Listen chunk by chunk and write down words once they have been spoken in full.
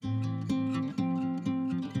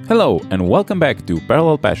Hello, and welcome back to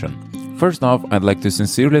Parallel Passion. First off, I'd like to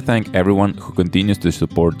sincerely thank everyone who continues to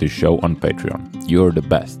support this show on Patreon. You're the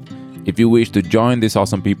best. If you wish to join these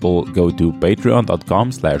awesome people, go to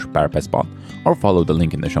patreon.com/parapetspot or follow the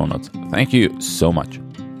link in the show notes. Thank you so much.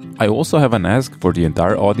 I also have an ask for the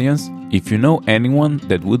entire audience. If you know anyone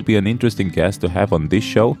that would be an interesting guest to have on this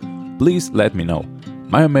show, please let me know.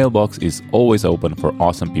 My mailbox is always open for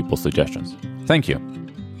awesome people's suggestions. Thank you.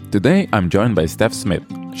 Today, I'm joined by Steph Smith.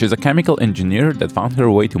 She's a chemical engineer that found her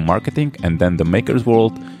way to marketing and then the maker's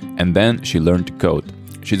world, and then she learned to code.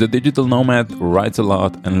 She's a digital nomad, writes a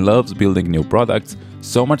lot, and loves building new products,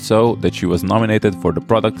 so much so that she was nominated for the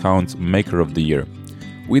Product Hound's Maker of the Year.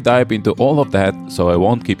 We dive into all of that, so I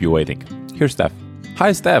won't keep you waiting. Here's Steph.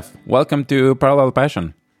 Hi, Steph. Welcome to Parallel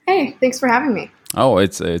Passion. Hey, thanks for having me. Oh,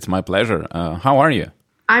 it's my pleasure. How are you?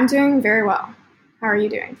 I'm doing very well. How are you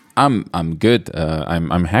doing? I'm good.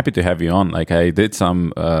 I'm happy to have you on. Like, I did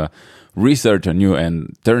some research on you,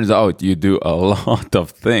 and turns out you do a lot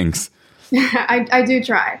of things. I do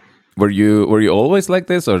try. Were you always like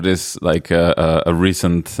this, or this like a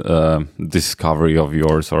recent discovery of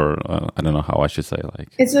yours, or I don't know how I should say like?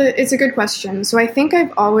 It's a good question. So I think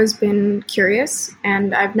I've always been curious,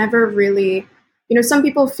 and I've never really, some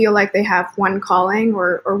people feel like they have one calling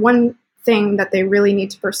or one thing that they really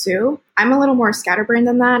need to pursue. I'm a little more scatterbrained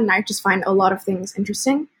than that, and I just find a lot of things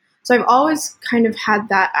interesting. So I've always kind of had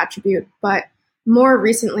that attribute, but more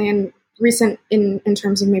recently in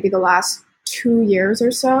terms of maybe the last 2 years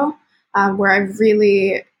or so, where I've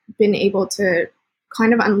really been able to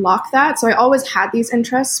kind of unlock that. So I always had these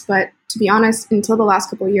interests, but to be honest, until the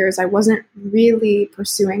last couple of years, I wasn't really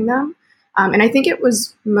pursuing them. And I think it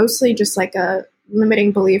was mostly just like a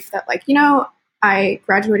limiting belief that I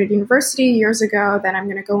graduated university years ago, then I'm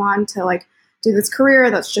going to go on to do this career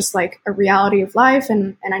that's just like a reality of life,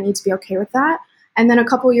 and I need to be okay with that. And then a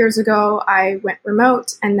couple years ago, I went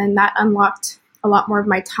remote, and then that unlocked a lot more of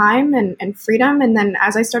my time and freedom. And then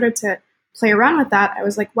as I started to play around with that, I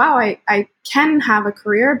was like, wow, I can have a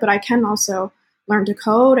career, but I can also learn to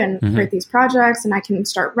code and create these projects, and I can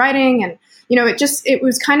start writing. And, it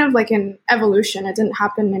was kind of like an evolution. It didn't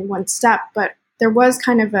happen in one step, but there was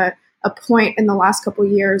kind of a point in the last couple of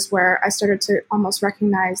years where I started to almost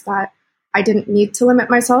recognize that I didn't need to limit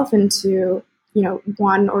myself into,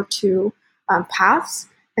 one or two paths.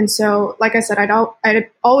 And so, like I said, I'd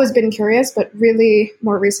always been curious, but really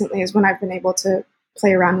more recently is when I've been able to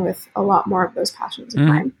play around with a lot more of those passions of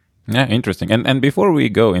mine. Yeah, interesting. And before we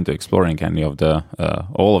go into exploring any of the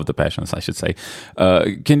all of the passions, I should say,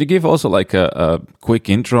 can you give also like a quick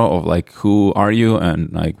intro of like who are you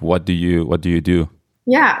and like what do you do?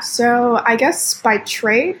 Yeah, so I guess by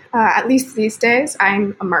trade, at least these days,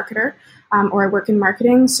 I'm a marketer, or I work in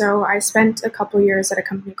marketing. So I spent a couple of years at a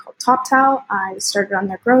company called TopTal. I started on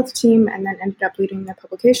their growth team and then ended up leading their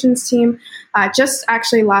publications team. Just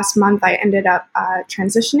actually last month, I ended up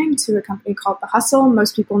transitioning to a company called The Hustle.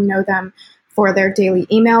 Most people know them for their daily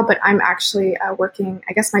email, but I'm actually working,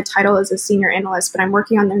 I guess my title is a senior analyst, but I'm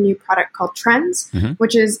working on their new product called Trends,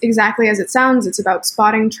 which is exactly as it sounds. It's about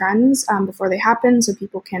spotting trends before they happen so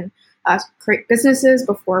people can create businesses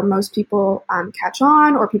before most people catch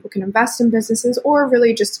on, or people can invest in businesses, or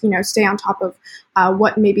really just, stay on top of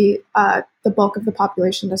what maybe the bulk of the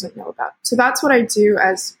population doesn't know about. So that's what I do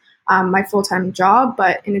as my full-time job.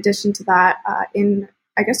 But in addition to that, in,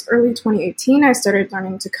 I guess, early 2018, I started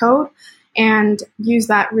learning to code and use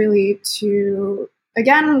that really to,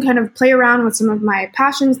 again, kind of play around with some of my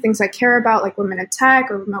passions, things I care about, like women in tech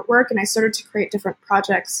or remote work. And I started to create different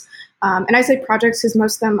projects. And I say projects because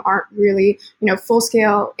most of them aren't really, full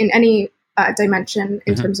scale in any dimension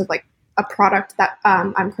in terms of like a product that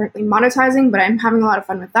I'm currently monetizing, but I'm having a lot of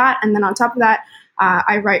fun with that. And then on top of that,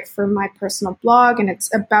 I write for my personal blog, and it's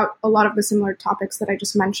about a lot of the similar topics that I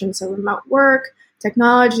just mentioned. So remote work,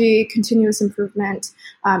 technology, continuous improvement.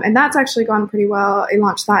 And that's actually gone pretty well. I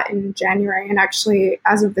launched that in January. And actually,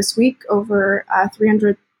 as of this week, over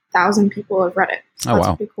 300,000 people have read it. So that's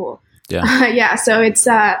pretty cool. Yeah. Yeah. So it's,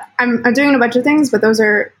 I'm doing a bunch of things, but those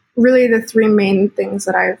are really the three main things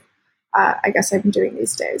that I guess I've been doing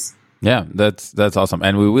these days. Yeah, that's awesome.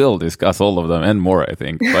 And we will discuss all of them and more, I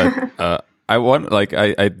think. But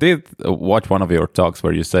I did watch one of your talks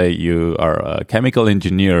where you say you are a chemical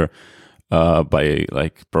engineer by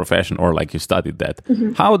like profession, or like you studied that.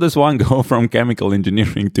 How does one go from chemical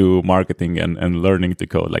engineering to marketing and learning to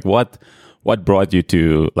code? Like what brought you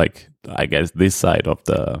to, like, I guess, this side of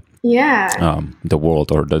the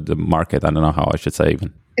world or the market? I don't know how I should say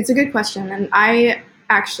even. It's a good question. And I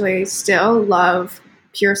actually still love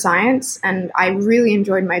pure science, and I really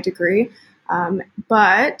enjoyed my degree.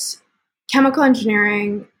 But chemical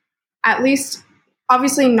engineering at least,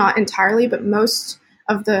 obviously not entirely, but most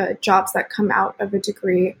of the jobs that come out of a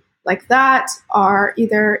degree like that are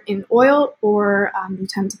either in oil or you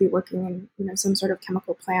tend to be working in some sort of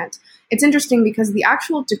chemical plant. It's interesting because the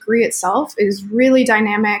actual degree itself is really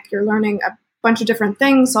dynamic. You're learning a bunch of different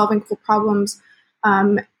things, solving cool problems.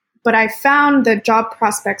 But I found the job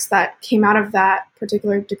prospects that came out of that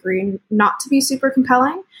particular degree not to be super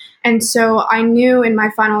compelling. And so I knew in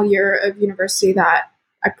my final year of university that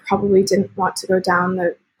I probably didn't want to go down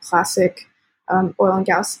the classic oil and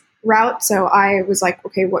gas route. So I was like,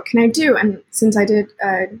 okay, what can I do? And since I did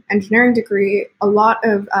an engineering degree, a lot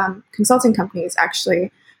of consulting companies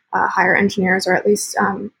actually hire engineers, or at least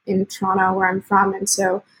in Toronto, where I'm from. And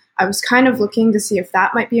so I was kind of looking to see if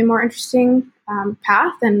that might be a more interesting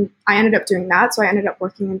path. And I ended up doing that. So I ended up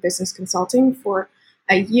working in business consulting for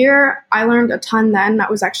a year. I learned a ton then.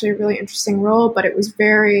 That was actually a really interesting role, but it was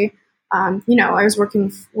very, I was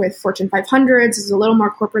working with Fortune 500s. It's a little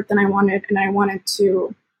more corporate than I wanted. And I wanted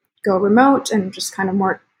to go remote and just kind of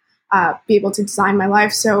more be able to design my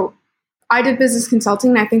life. So I did business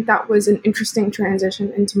consulting. And I think that was an interesting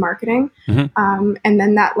transition into marketing. Mm-hmm. And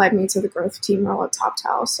then that led me to the growth team role at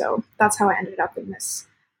TopTal. So that's how I ended up in this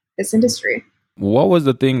industry. What was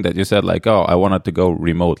the thing that you said, like, oh, I wanted to go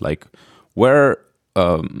remote? Like, where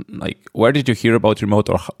did you hear about remote,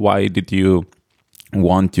 or why did you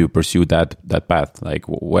want to pursue that path? Like,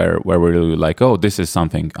 where were you like, oh, this is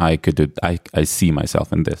something I could do, I see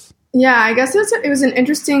myself in this? Yeah, I guess it was an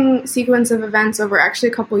interesting sequence of events over actually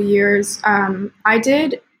a couple of years. I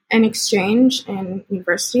did an exchange in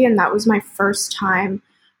university, and that was my first time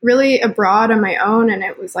really abroad on my own. And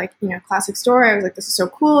it was like, classic story. I was like, this is so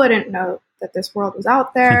cool. I didn't know that this world was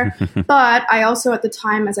out there. But I also, at the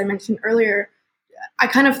time, as I mentioned earlier, I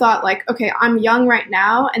kind of thought like, okay, I'm young right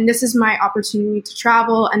now, and this is my opportunity to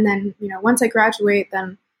travel. And then, once I graduate,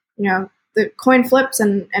 then, the coin flips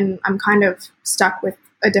and I'm kind of stuck with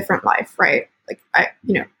a different life, right? Like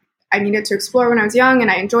I needed to explore when I was young, and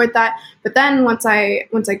I enjoyed that. But then once I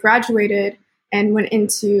graduated and went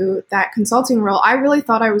into that consulting role, I really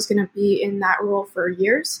thought I was going to be in that role for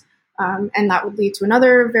years. And that would lead to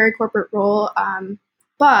another very corporate role.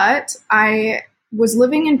 But I was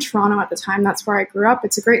living in Toronto at the time. That's where I grew up.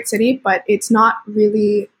 It's a great city, but it's not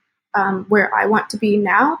really where I want to be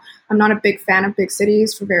now. I'm not a big fan of big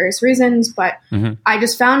cities for various reasons, but mm-hmm. I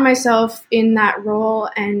just found myself in that role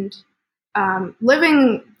and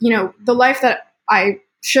living, the life that I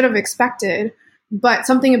should have expected, but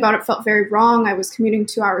something about it felt very wrong. I was commuting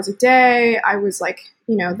 2 hours a day. I was like,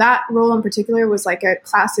 that role in particular was like a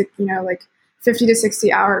classic, like 50 to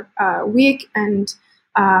 60 hour week. And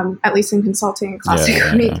at least in consulting, classic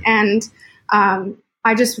week. Yeah. And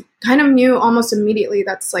I just kind of knew almost immediately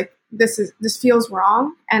that's like, this feels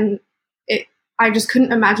wrong. And I just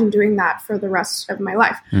couldn't imagine doing that for the rest of my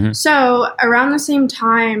life. Mm-hmm. So around the same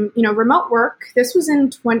time, remote work, this was in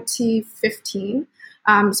 2015.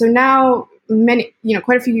 So now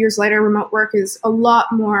quite a few years later, remote work is a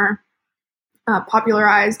lot more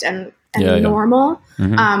popularized and normal.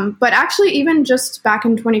 Mm-hmm. But actually, even just back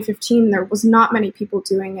in 2015, there was not many people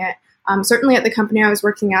doing it. Certainly at the company I was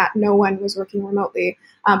working at, no one was working remotely.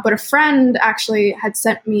 But a friend actually had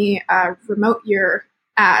sent me a remote year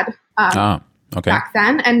ad back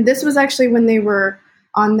then. And this was actually when they were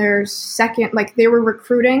on their second, like they were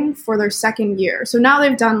recruiting for their second year. So now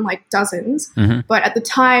they've done like dozens. Mm-hmm. But at the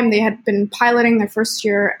time, they had been piloting their first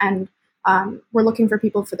year and we're looking for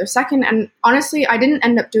people for their second. And honestly, I didn't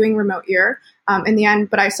end up doing remote year in the end,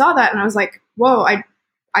 but I saw that and I was like, whoa,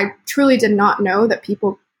 I truly did not know that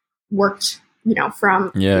people worked,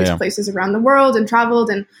 from these places around the world and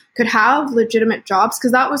traveled and could have legitimate jobs.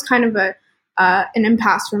 Cause that was kind of an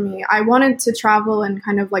impasse for me. I wanted to travel and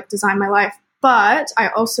kind of like design my life, but I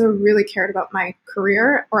also really cared about my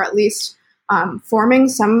career, or at least forming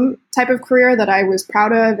some type of career that I was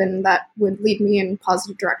proud of and that would lead me in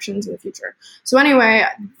positive directions in the future. So anyway,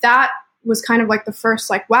 that was kind of like the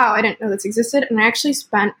first, like, wow, I didn't know this existed. And I actually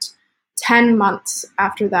spent 10 months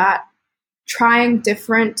after that trying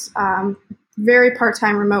different, very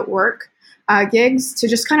part-time remote work gigs to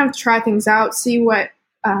just kind of try things out, see what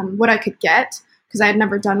I could get, because I had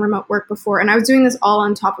never done remote work before. And I was doing this all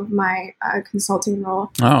on top of my consulting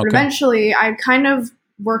role. Oh, okay. But eventually I kind of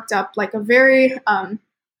worked up like a very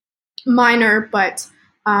minor, but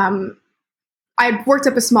I worked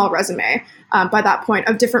up a small resume by that point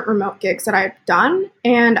of different remote gigs that I had done.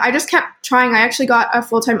 And I just kept trying. I actually got a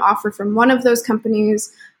full-time offer from one of those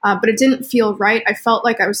companies, but it didn't feel right. I felt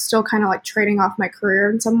like I was still kind of like trading off my career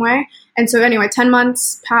in some way. And so anyway, 10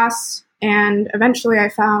 months passed and eventually I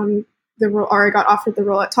found the role, or I got offered the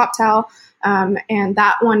role at TopTal. And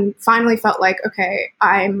that one finally felt like, okay,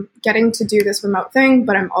 I'm getting to do this remote thing,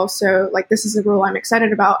 but I'm also like, this is a role I'm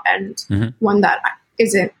excited about, and one that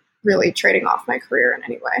isn't really trading off my career in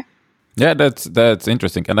any way. Yeah, that's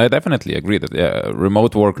interesting, and I definitely agree that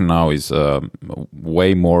remote work now is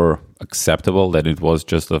way more acceptable than it was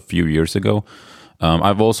just a few years ago.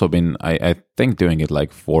 I've also been, I think, doing it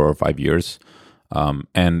like 4 or 5 years,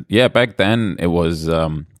 and yeah, back then it was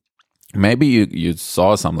maybe you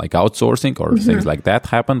saw some like outsourcing or things like that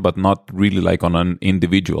happen, but not really like on an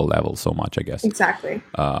individual level so much, I guess. Exactly.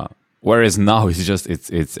 Whereas now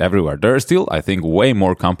it's everywhere. There are still, I think, way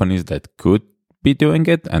more companies that could be doing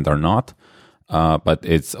it and are not, but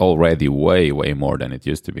it's already way more than it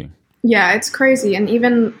used to be. Yeah, it's crazy. And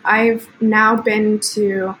even I've now been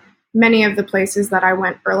to many of the places that I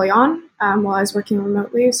went early on while I was working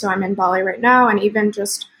remotely. So I'm in Bali right now, and even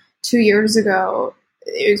just 2 years ago,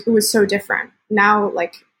 it was so different. Now,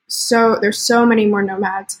 there's so many more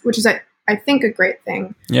nomads, which is I think a great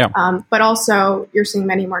thing. Yeah. But also you're seeing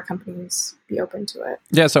many more companies be open to it.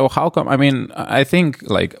 Yeah. So how come? I mean, I think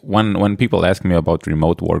like when people ask me about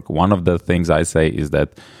remote work, one of the things I say is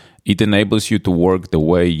that it enables you to work the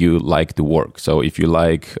way you like to work. So if you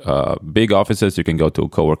like big offices, you can go to a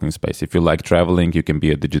co-working space. If you like traveling, you can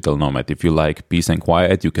be a digital nomad. If you like peace and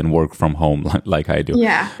quiet, you can work from home like I do.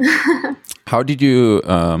 Yeah. How did you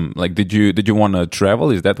did you want to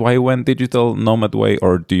travel? Is that why you went digital nomad way,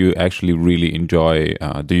 or do you actually really enjoy?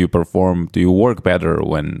 Do you work better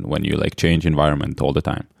when you like change environment all the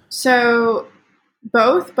time? So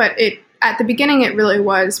both, but at the beginning it really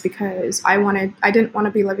was because I didn't want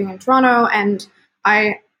to be living in Toronto, and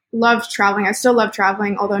I loved traveling. I still love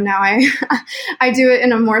traveling, although now I do it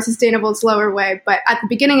in a more sustainable, slower way. But at the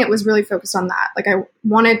beginning it was really focused on that. Like I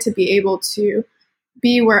wanted to be able to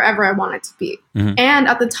be wherever I wanted to be. Mm-hmm. And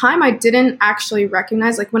at the time I didn't actually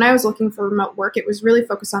recognize, like when I was looking for remote work, it was really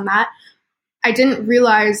focused on that. I didn't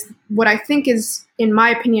realize what I think is, in my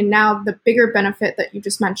opinion now, the bigger benefit that you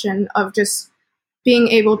just mentioned of just being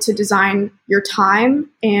able to design your time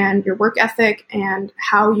and your work ethic and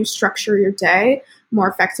how you structure your day more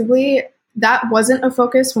effectively. That wasn't a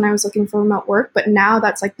focus when I was looking for remote work, but now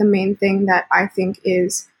that's like the main thing that I think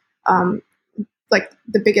is like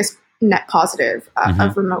the biggest net positive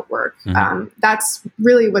of remote work. Mm-hmm. That's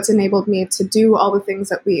really what's enabled me to do all the things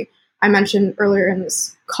that I mentioned earlier in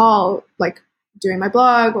this call, like doing my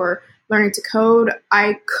blog or learning to code.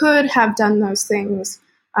 I could have done those things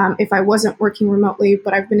if I wasn't working remotely,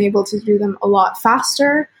 but I've been able to do them a lot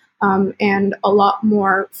faster and a lot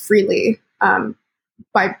more freely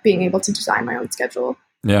by being able to design my own schedule.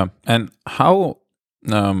 Yeah. And how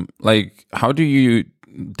do you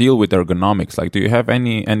deal with ergonomics? Like, do you have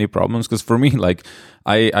any problems? Because for me, like,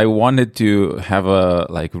 I wanted to have a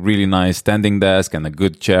like really nice standing desk and a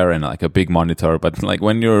good chair and like a big monitor, but like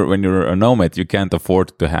when you're a nomad, you can't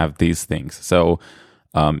afford to have these things. So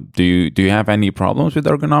do you have any problems with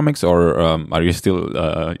ergonomics, or are you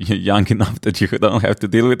still young enough that you don't have to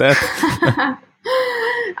deal with that?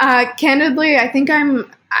 Candidly, I think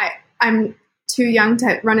I'm too young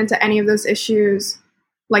to run into any of those issues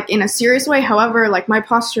like in a serious way. However, like my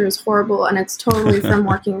posture is horrible, and it's totally from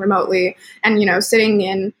working remotely and, sitting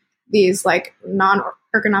in these like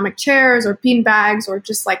non-ergonomic chairs or bean bags, or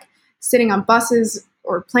just like sitting on buses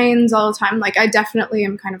or planes all the time. Like I definitely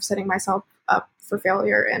am kind of setting myself up for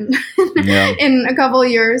failure in a couple of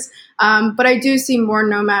years. But I do see more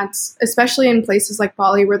nomads, especially in places like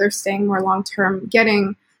Bali, where they're staying more long-term,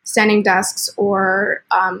 getting standing desks or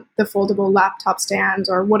the foldable laptop stands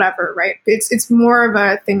or whatever, right? It's more of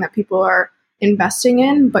a thing that people are investing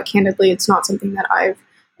in, but candidly, it's not something that I've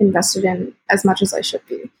invested in as much as I should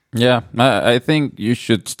be. Yeah, I think you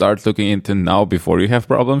should start looking into now before you have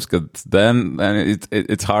problems, because then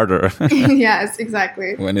it's harder. Yes,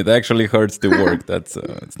 exactly. When it actually hurts to work, that's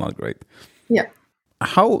it's not great. Yeah.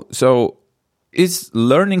 Is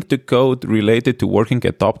learning to code related to working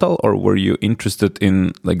at TopTal, or were you interested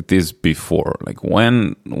in like this before? Like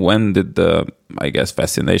when did the, I guess,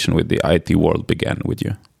 fascination with the IT world began with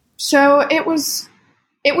you? So it was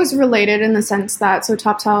related in the sense that, so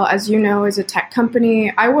TopTal, as you know, is a tech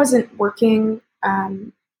company. I wasn't working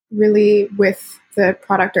really with the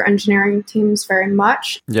product or engineering teams very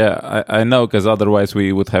much. Yeah, I know, because otherwise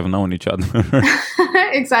we would have known each other.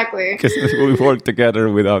 Exactly. Because we worked together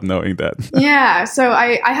without knowing that. Yeah, so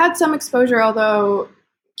I had some exposure, although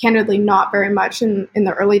candidly not very much in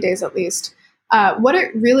the early days at least. What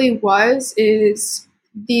it really was is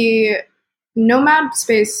the nomad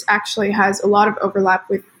space actually has a lot of overlap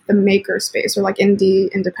with the maker space, or like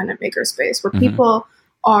indie independent maker space, where people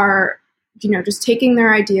are just taking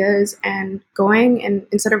their ideas and going, and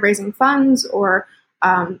instead of raising funds or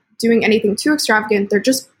doing anything too extravagant, they're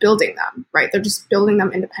just building them, right? They're just building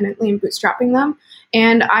them independently and bootstrapping them.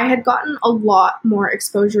 And I had gotten a lot more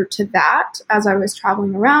exposure to that as I was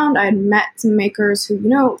traveling around. I had met some makers who,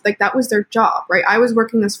 like that was their job, right? I was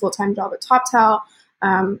working this full-time job at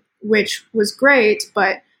TopTal, which was great,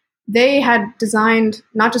 but they had designed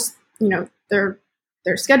not just,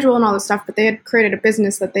 their schedule and all this stuff, but they had created a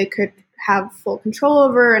business that they could have full control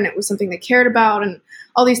over, and it was something they cared about and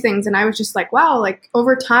all these things. And I was just like, wow, like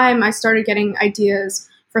over time I started getting ideas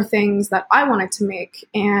for things that I wanted to make.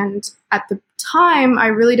 And at the time I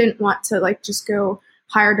really didn't want to like just go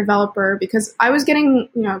hire a developer, because I was getting,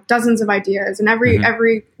 dozens of ideas, and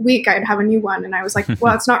every week I'd have a new one. And I was like,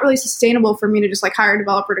 well, it's not really sustainable for me to just like hire a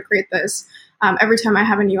developer to create this. Every time I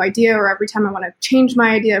have a new idea, or every time I want to change my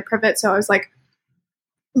idea, pivot. So I was like,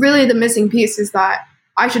 really the missing piece is that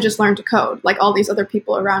I should just learn to code. Like all these other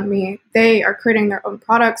people around me, they are creating their own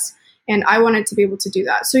products, and I wanted to be able to do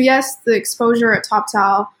that. So yes, the exposure at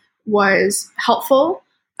TopTal was helpful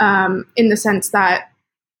in the sense that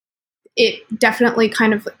it definitely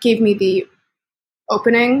kind of gave me the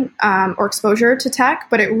opening or exposure to tech,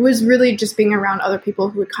 but it was really just being around other people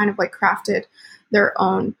who had kind of like crafted their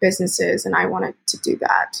own businesses, and I wanted to do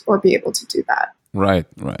that or be able to do that. Right.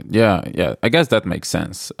 Yeah. I guess that makes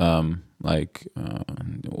sense. When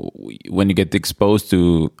you get exposed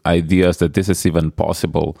to ideas that this is even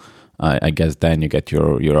possible, I guess then you get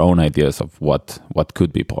your own ideas of what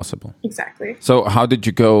could be possible. Exactly. So how did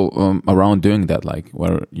you go around doing that? Like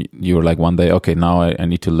where you were like one day, okay, now I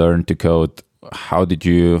need to learn to code. How did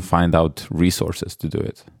you find out resources to do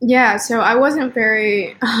it? Yeah, so I wasn't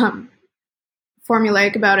very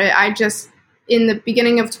formulaic about it. I just, in the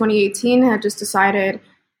beginning of 2018, had just decided,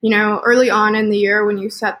 early on in the year when you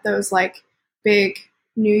set those like big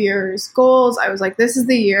New Year's goals, I was like, this is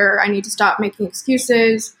the year I need to stop making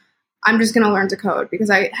excuses. I'm just going to learn to code, because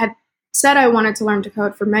I had said I wanted to learn to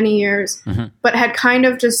code for many years, but had kind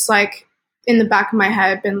of just like in the back of my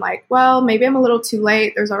head been like, well, maybe I'm a little too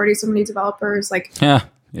late. There's already so many developers. Like,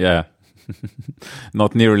 yeah.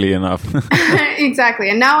 Not nearly enough. Exactly.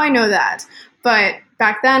 And now I know that. But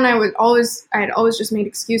back then I had always just made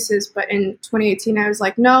excuses. But in 2018, I was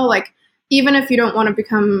like, no, like, even if you don't want to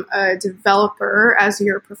become a developer as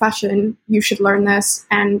your profession, you should learn this,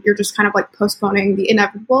 and you're just kind of like postponing the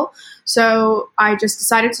inevitable. So I just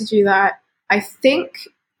decided to do that. I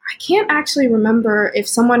can't actually remember if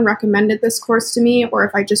someone recommended this course to me or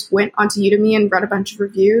if I just went onto Udemy and read a bunch of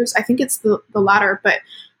reviews. I think it's the latter, but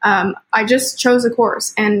I just chose a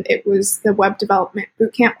course, and it was the Web Development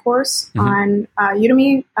Bootcamp course on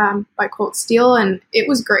Udemy by Colt Steele, and it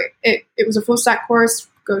was great. It was a full stack course,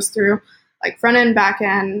 goes through like front end, back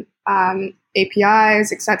end,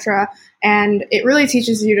 APIs, etc. And it really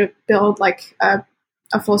teaches you to build like a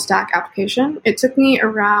full stack application. It took me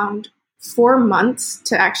around 4 months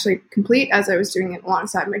to actually complete, as I was doing it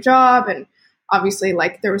alongside my job. And obviously,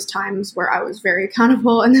 like, there was times where I was very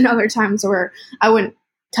accountable, and then other times where I wouldn't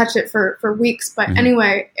touch it for weeks. But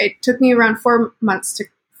anyway, it took me around 4 months to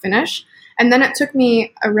finish. And then it took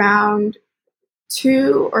me around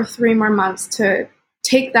 2 or 3 more months to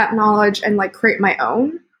take that knowledge and like create my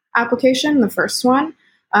own application, the first one.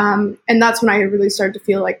 And that's when I really started to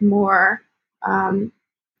feel like more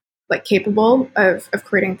like capable of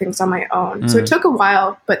creating things on my own. So it took a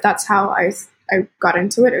while, but that's how I got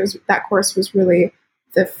into it. That course was really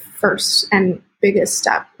the first and biggest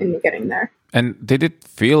step in me getting there. And did it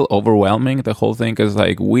feel overwhelming, the whole thing? Because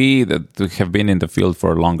like we that have been in the field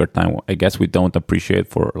for a longer time, I guess we don't appreciate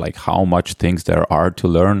for like how much things there are to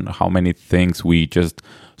learn, how many things we just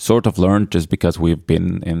sort of learned just because we've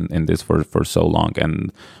been in this for so long.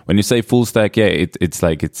 And when you say full stack, it's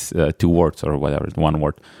like it's 2 words or whatever, 1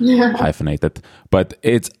 word, hyphenated. But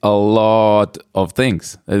it's a lot of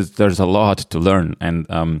things. There's a lot to learn.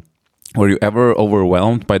 And were you ever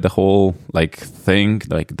overwhelmed by the whole thing,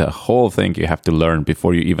 like the whole thing you have to learn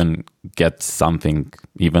before you even get something,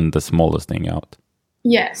 even the smallest thing out?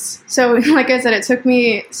 Yes. So like I said, it took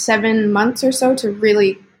me 7 months or so to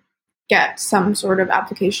really get some sort of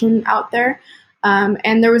application out there.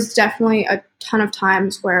 And there was definitely a ton of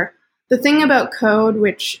times where the thing about code,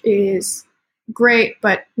 which is great,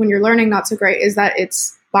 but when you're learning not so great, is that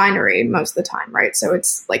it's binary most of the time, right? So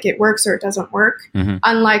it's like it works or it doesn't work.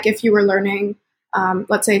 Unlike if you were learning,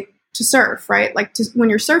 let's say, to surf, right? Like when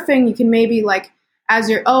you're surfing, you can maybe like, as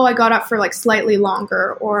you're, I got up for like slightly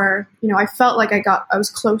longer, or, I felt like I was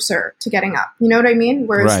closer to getting up. You know what I mean?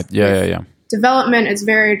 Whereas right. Yeah. Development is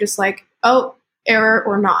very just like, error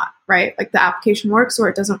or not, right? Like the application works or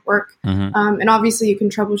it doesn't work. And obviously you can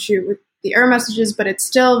troubleshoot with the error messages, but it's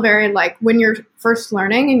still very like when you're first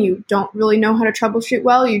learning and you don't really know how to troubleshoot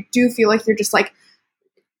well, you do feel like you're just like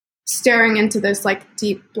staring into this like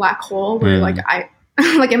deep black hole where you're like,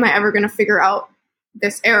 like, am I ever going to figure out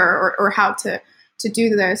this error or how to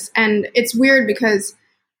do this? And it's weird because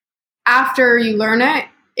after you learn it,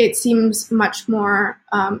 it seems much more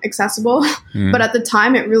accessible. But at the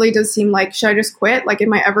time, it really does seem like, should I just quit? Like,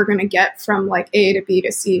 am I ever going to get from like A to B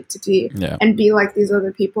to C to D and be like these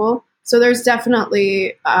other people? So there's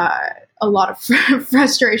definitely a lot of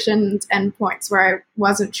frustrations and points where I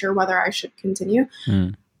wasn't sure whether I should continue.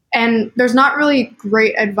 And there's not really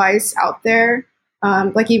great advice out there.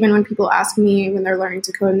 Like even when people ask me when they're learning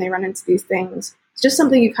to code and they run into these things, it's just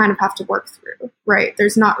something you kind of have to work through, right?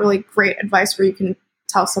 There's not really great advice where you can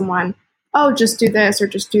tell someone, oh, just do this or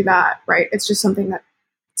just do that, right? It's just something that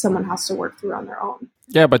someone has to work through on their own.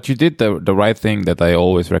 Yeah, but you did the right thing that I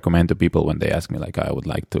always recommend to people when they ask me, like, I would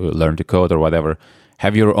like to learn to code or whatever.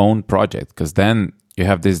 Have your own project, because then you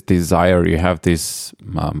have this desire, you have this,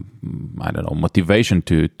 I don't know, motivation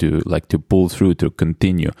to pull through, to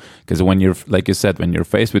continue. Because when you're, like you said, when you're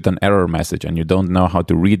faced with an error message and you don't know how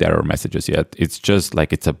to read error messages yet, it's just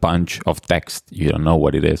like it's a bunch of text. You don't know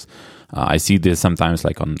what it is. I see this sometimes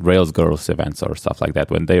like on Rails Girls events or stuff like that,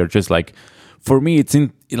 when they are just like, for me, it's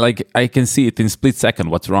in like I can see it in split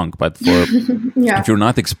second what's wrong. But for if you're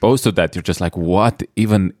not exposed to that, you're just like, what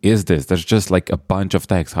even is this? There's just like a bunch of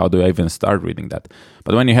text. How do I even start reading that?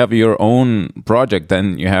 But when you have your own project,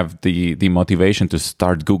 then you have the motivation to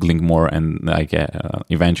start Googling more, and like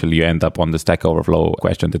eventually you end up on the Stack Overflow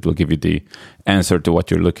question that will give you the answer to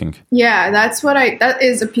what you're looking. Yeah, that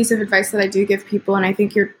is a piece of advice that I do give people, and I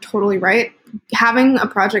think you're totally right. Having a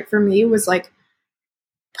project for me was like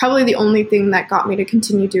probably the only thing that got me to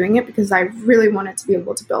continue doing it, because I really wanted to be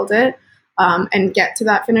able to build it and get to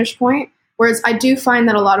that finish point. Whereas I do find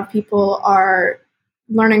that a lot of people are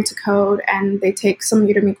learning to code and they take some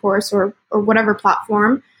Udemy course or whatever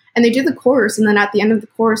platform, and they do the course, and then at the end of the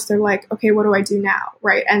course, they're like, okay, what do I do now?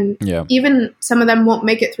 Right. And even some of them won't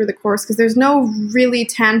make it through the course because there's no really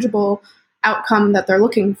tangible outcome that they're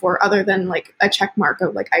looking for other than like a check mark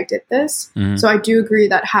of like, I did this. So I do agree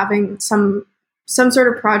that having some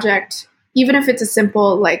sort of project, even if it's a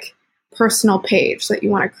simple like personal page that you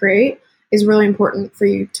want to create, is really important for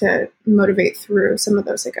you to motivate through some of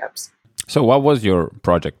those hiccups. So what was your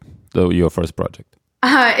project, your first project?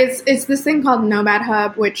 It's this thing called Nomad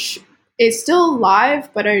Hub, which is still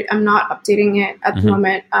live, but I'm not updating it at the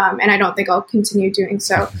moment, and I don't think I'll continue doing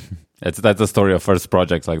so. That's the story of first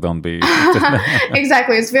projects. Like, don't be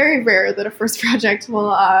exactly. It's very rare that a first project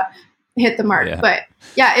will hit the mark, but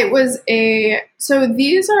yeah, it was so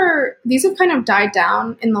these have kind of died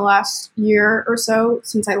down in the last year or so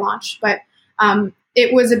since I launched, but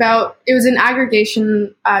it was an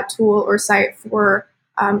aggregation tool or site for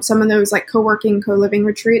some of those like co-working, co-living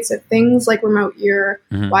retreats, so things like Remote Year,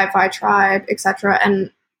 Wi-Fi Tribe, etc.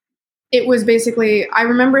 And it was basically, I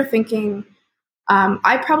remember thinking,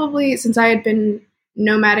 I probably, since I had been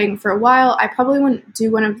nomading for a while, I probably wouldn't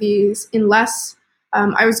do one of these unless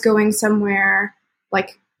I was going somewhere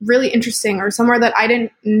like really interesting or somewhere that I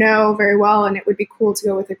didn't know very well, and it would be cool to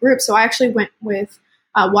go with a group. So I actually went with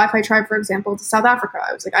Wi-Fi Tribe, for example, to South Africa.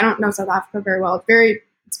 I was like, I don't know South Africa very well.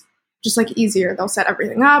 It's just like easier. They'll set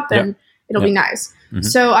everything up and it'll be nice.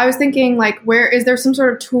 So I was thinking, like, where is there some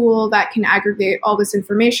sort of tool that can aggregate all this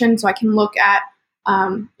information so I can look at,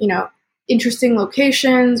 interesting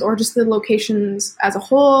locations or just the locations as a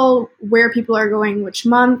whole, where people are going, which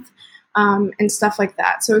month, and stuff like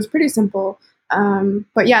that. So it was pretty simple.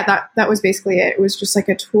 But yeah, that was basically it. It was just like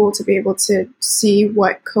a tool to be able to see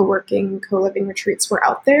what co-working, co-living retreats were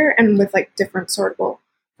out there and with like different sortable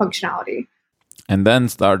functionality. And then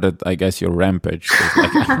started, I guess, your rampage.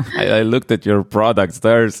 Like, I looked at your products.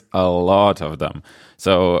 There's a lot of them.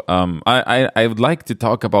 So I would like to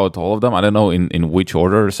talk about all of them. I don't know in which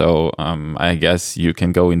order. So I guess you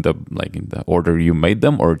can go in the order you made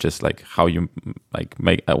them, or just like how you like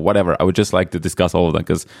make whatever. I would just like to discuss all of them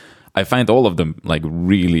because I find all of them like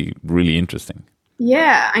really, really interesting.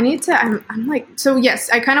 Yeah, I need to. I'm like, so yes,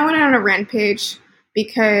 I kind of went on a rampage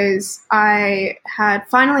because I had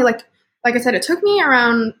finally like I said, it took me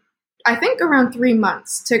around 3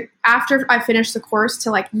 months to, after I finished the course,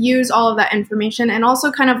 to like use all of that information and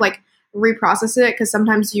also kind of like reprocess it, because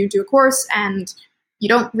sometimes you do a course and you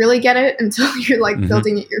don't really get it until you're like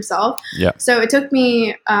building it yourself. Yeah. So it took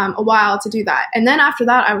me a while to do that. And then after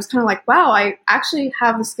that, I was kind of like, wow, I actually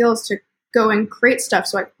have the skills to go and create stuff.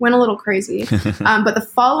 So I went a little crazy. But the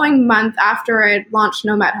following month after I had launched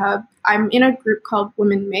Nomad Hub, I'm in a group called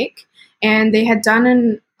Women Make, and they had done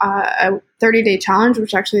an a 30-day challenge,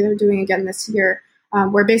 which actually they're doing again this year,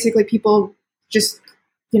 where basically people just,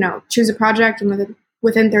 choose a project and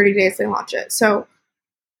within 30 days they launch it. So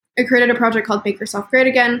I created a project called Make Yourself Great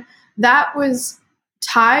Again. That was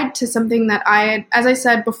tied to something that I had, as I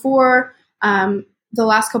said before, the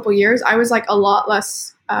last couple of years, I was like a lot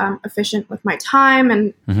less efficient with my time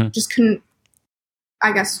and just couldn't,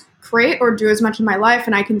 I guess, create or do as much in my life.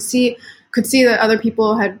 And I could see that other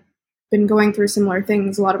people had been going through similar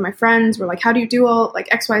things. A lot of my friends were like, how do you do all like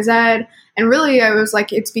X, Y, Z? And really I was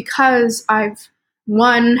like, it's because I've,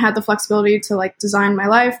 one, had the flexibility to like design my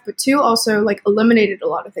life, but two, also like eliminated a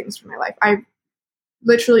lot of things from my life. I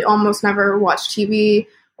literally almost never watch TV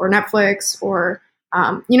or Netflix or,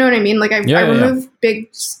 you know what I mean? Like I removed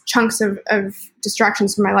big chunks of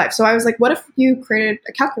distractions from my life. So I was like, what if you created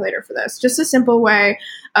a calculator for this? Just a simple way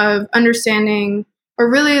of understanding or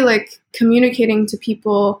really like communicating to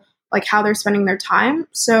people like how they're spending their time.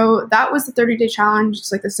 So that was the 30-day challenge.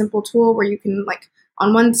 It's like a simple tool where you can like,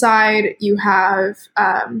 on one side you have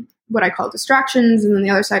what I call distractions, and then the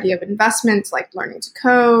other side you have investments like learning to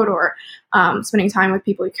code or spending time with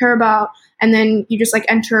people you care about. And then you just like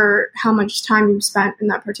enter how much time you've spent in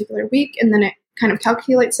that particular week, and then it kind of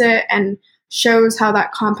calculates it and shows how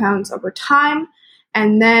that compounds over time.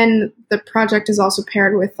 And then the project is also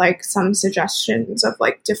paired with like some suggestions of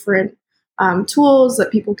like different tools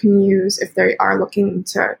that people can use if they are looking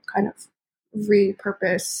to kind of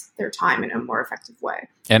repurpose their time in a more effective way.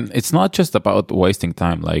 And it's not just about wasting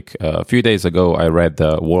time. Like a few days ago, I read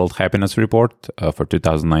the World Happiness Report for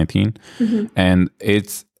 2019, and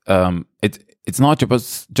it's not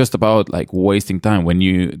just about like wasting time. When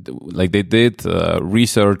you like, they did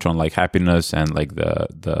research on like happiness and like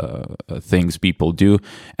the things people do,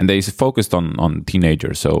 and they focused on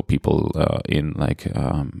teenagers, so people in like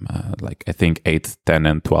I think 8th, 10th,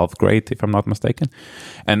 and 12th grade, if I'm not mistaken,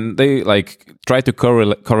 and they like try to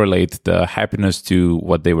correlate the happiness to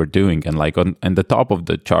what they were doing, and like on the top of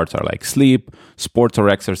the charts are like sleep, sports or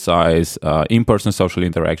exercise, in-person social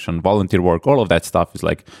interaction, volunteer work. All of that stuff is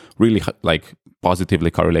like really like positively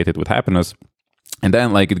correlated with happiness. And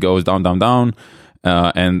then like it goes down,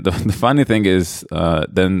 and the funny thing is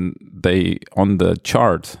then they, on the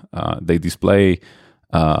chart, they display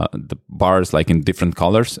the bars like in different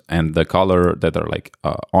colors, and the color that are like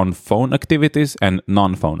on phone activities and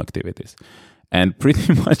non-phone activities. And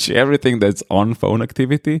pretty much everything that's on phone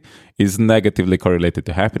activity is negatively correlated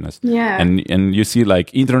to happiness. Yeah. And you see like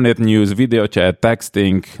internet news, video chat,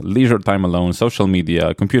 texting, leisure time alone, social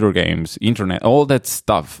media, computer games, internet, all that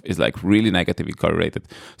stuff is like really negatively correlated.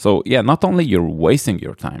 So yeah, not only you're wasting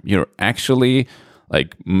your time, you're actually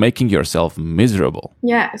like making yourself miserable.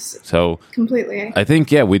 Yes. So completely. I think,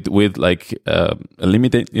 yeah, with like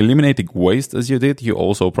eliminating waste as you did, you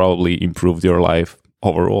also probably improved your life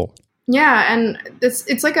overall. Yeah, and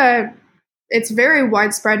it's very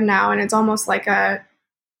widespread now, and it's almost like a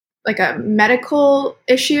medical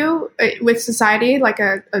issue with society, like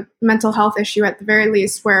a mental health issue at the very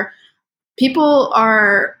least, where people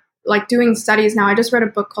are like doing studies now. I just read a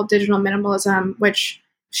book called Digital Minimalism, which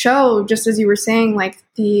show, just as you were saying, like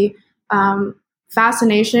the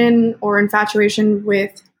fascination or infatuation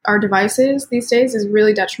with our devices these days is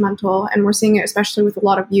really detrimental, and we're seeing it especially with a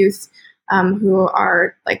lot of youth who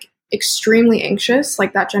are like extremely anxious.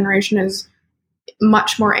 Like that generation is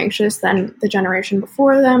much more anxious than the generation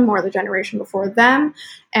before them or the generation before them.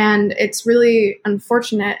 And it's really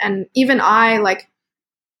unfortunate. And even I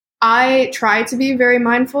try to be very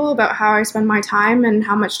mindful about how I spend my time and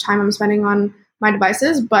how much time I'm spending on my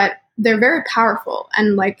devices, but they're very powerful.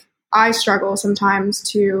 And like, I struggle sometimes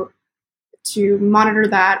to monitor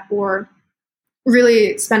that or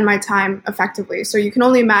really spend my time effectively. So you can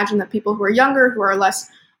only imagine that people who are younger, who are less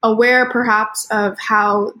aware perhaps of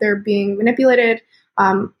how they're being manipulated,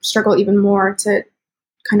 struggle even more to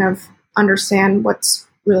kind of understand what's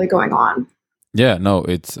really going on. Yeah, no,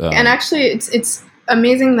 it's and actually it's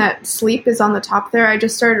amazing that sleep is on the top there. I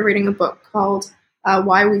just started reading a book called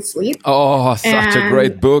Why We Sleep. Oh, such a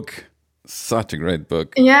great book. Such a great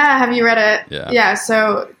book. Yeah, have you read it? Yeah.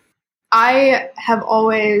 So I've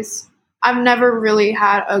never really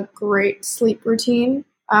had a great sleep routine,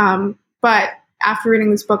 but after reading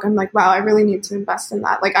this book, I'm like, wow, I really need to invest in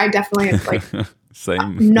that. Like, I definitely have like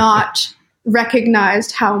not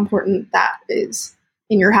recognized how important that is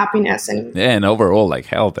in your happiness and overall like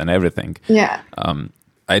health and everything. Yeah.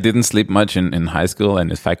 I didn't sleep much in high school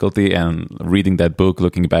and as faculty, and reading that book,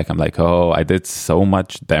 looking back, I'm like, oh, I did so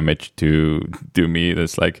much damage to me.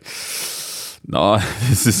 That's like, no,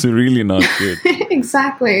 this is really not good.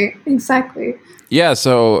 Exactly. Yeah.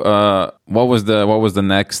 So what was the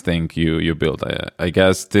next thing you built? I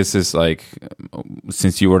guess this is like,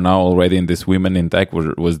 since you were now already in this Women in Tech,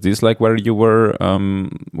 was this like where you were,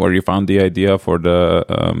 where you found the idea for the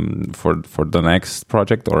for the next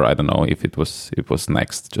project, or I don't know if it was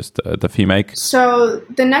next, just the FeeMake? So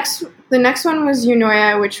the next one was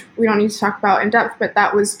Eunoia, which we don't need to talk about in depth, but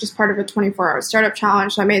that was just part of a 24-hour startup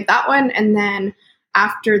challenge. So I made that one, and then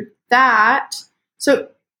after that, so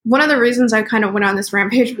one of the reasons I kind of went on this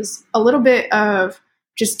rampage was a little bit of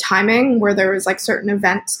just timing, where there was like certain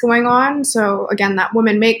events going on. So again, that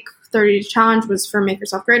Women Make 30 challenge was for Make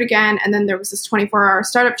Yourself Great Again. And then there was this 24-hour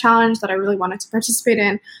startup challenge that I really wanted to participate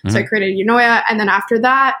in. Mm-hmm. So I created Eunoia. And then after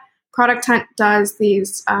that, Product Hunt does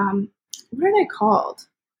these, what are they called?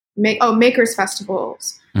 Makers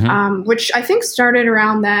Festivals, mm-hmm. Which I think started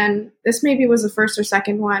around then. This maybe was the first or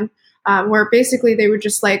second one. Where basically they would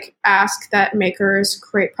just like ask that makers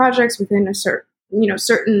create projects within a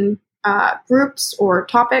certain groups or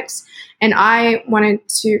topics. And I wanted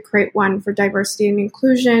to create one for diversity and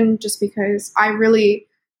inclusion, just because I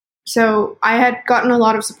had gotten a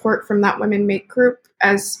lot of support from that Women Make group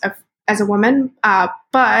as a woman,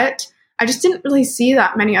 but I just didn't really see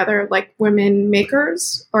that many other like women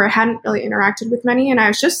makers, or I hadn't really interacted with many. And I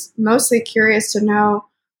was just mostly curious to know,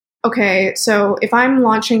 okay, so if I'm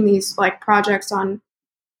launching these like projects on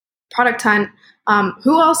Product Hunt,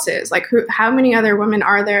 who else is? Like, how many other women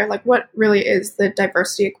are there? Like, what really is the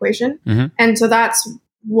diversity equation? Mm-hmm. And so that's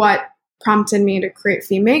what prompted me to create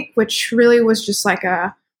FeeMake, which really was just like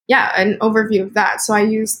an overview of that. So I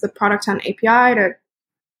used the Product Hunt API to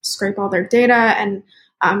scrape all their data and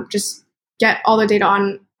just get all the data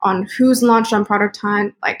on who's launched on Product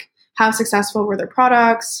Hunt, like how successful were their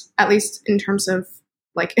products, at least in terms of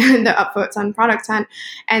like the upvotes on Product Hunt.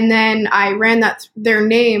 And then I ran their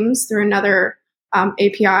names through another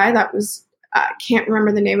API that was, can't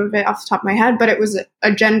remember the name of it off the top of my head, but it was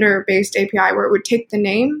a gender-based API where it would take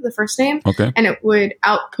the first name, okay, and it would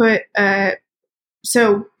output a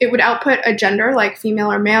gender, like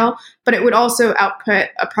female or male, but it would also output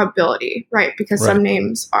a probability, right? Because some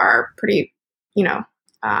names are pretty,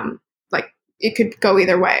 like it could go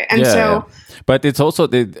either way. And but it's also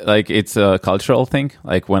it's a cultural thing.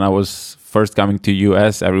 Like when I was first coming to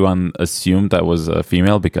US, everyone assumed I was a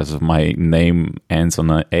female because of my name ends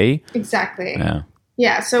on an A. Exactly.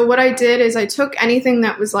 Yeah. So what I did is I took anything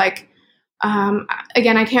that was like,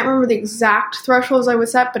 again, I can't remember the exact thresholds I would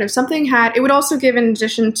set, but if something had, it would also give, in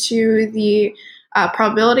addition to the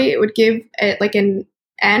probability, it would give it like an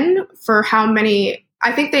N for how many.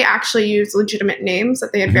 I think they actually used legitimate names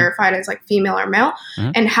that they had mm-hmm. verified as like female or male, mm-hmm.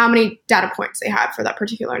 and how many data points they had for that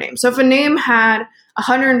particular name. So if a name had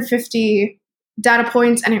 150 data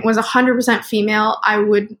points and it was 100% female, I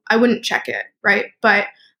wouldn't check it, right? But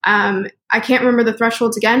I can't remember the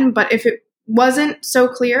thresholds again. But if it wasn't so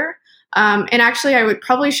clear, and actually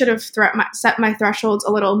I should have set my thresholds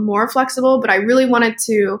a little more flexible, but I really wanted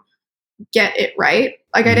to get it right.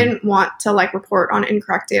 Like I didn't want to like report on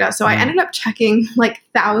incorrect data. So I ended up checking like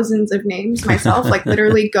thousands of names myself, like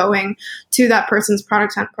literally going to that person's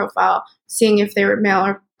Product Hunt profile, seeing if they were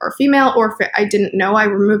male or female, or if I didn't know, I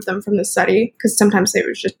removed them from the study, because sometimes they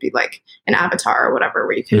would just be like an avatar or whatever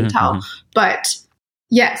where you couldn't mm-hmm. tell. But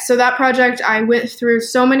yeah, so that project, I went through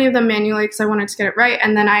so many of them manually because I wanted to get it right.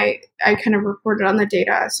 And then I kind of reported on the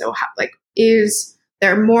data. So is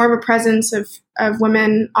there more of a presence of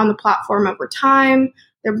women on the platform over time?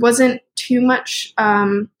 There wasn't too much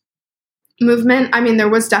movement. I mean, there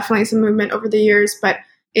was definitely some movement over the years, but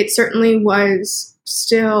it certainly was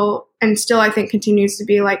still I think continues to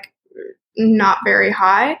be like not very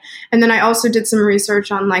high. And then I also did some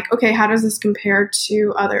research on like, okay, how does this compare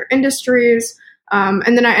to other industries?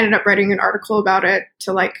 And then I ended up writing an article about it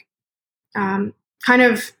to like kind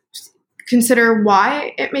of consider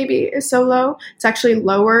why it maybe is so low. It's actually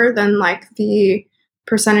lower than like the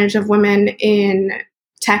percentage of women in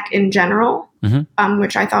tech in general, mm-hmm.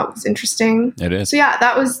 Which I thought was interesting. It is. So yeah,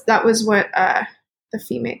 that was what the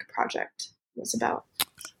FeeMake project was about.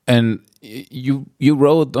 And you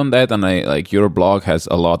wrote on that, and your blog has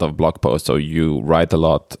a lot of blog posts, so you write a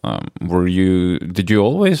lot. Did you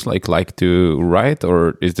always like to write,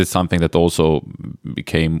 or is this something that also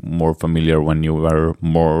became more familiar when you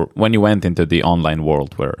went into the online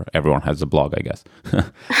world where everyone has a blog, I guess?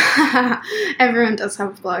 Everyone does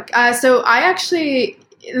have a blog. So I actually,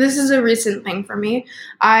 this is a recent thing for me.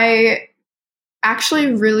 I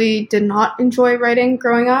actually really did not enjoy writing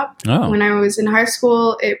growing up. Oh. When I was in high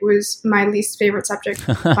school, it was my least favorite subject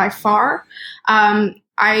by far.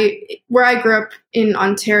 Where I grew up in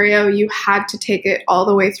Ontario, you had to take it all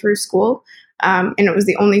the way through school. And it was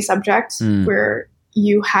the only subject where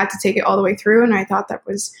you had to take it all the way through. And I thought that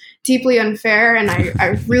was deeply unfair. And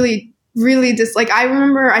I really, really I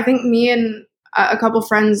remember, I think me and a couple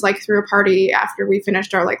friends like threw a party after we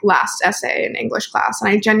finished our like last essay in English class. And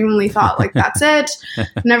I genuinely thought like, that's it.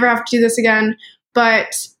 Never have to do this again.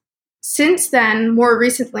 But since then, more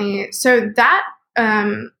recently, so that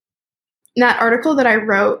article that I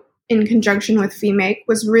wrote in conjunction with FeeMake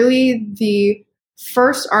was really the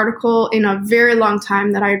first article in a very long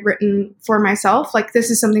time that I had written for myself. Like,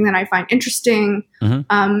 this is something that I find interesting,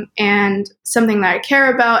 and something that I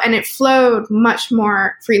care about. And it flowed much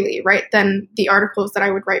more freely, right, than the articles that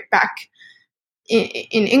I would write back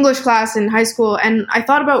in English class in high school. And I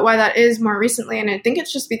thought about why that is more recently. And I think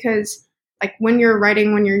it's just because, like, when you're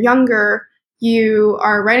writing when you're younger, you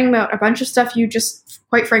are writing about a bunch of stuff you just,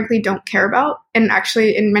 quite frankly, don't care about, and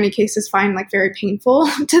actually in many cases find like very painful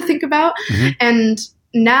to think about. And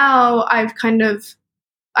now I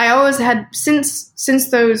always had, since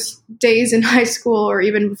those days in high school or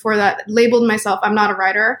even before that, labeled myself, I'm not a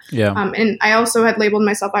writer. And I also had labeled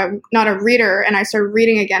myself, I'm not a reader, and I started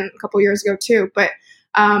reading again a couple years ago too. But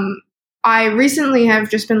I recently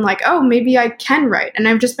have just been like, oh, maybe I can write. And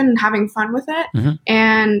I've just been having fun with it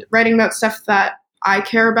and writing about stuff that I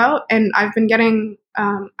care about. And I've been getting,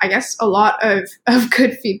 I guess, a lot of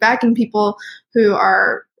good feedback and people who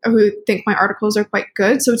think my articles are quite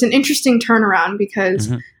good. So it's an interesting turnaround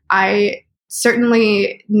because I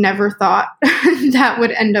certainly never thought that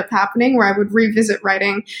would end up happening, where I would revisit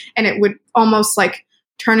writing and it would almost like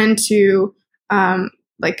turn into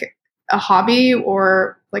like a hobby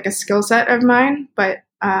or like a skill set of mine. But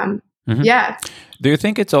yeah. Do you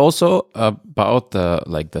think it's also about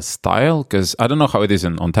the style? Because I don't know how it is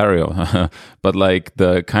in Ontario, but like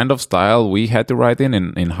the kind of style we had to write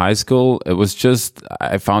in high school, it was just,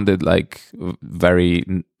 I found it like very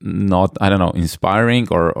not, I don't know, inspiring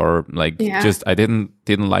or like just I didn't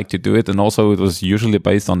like to do it. And also it was usually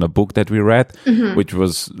based on a book that we read, which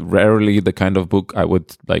was rarely the kind of book I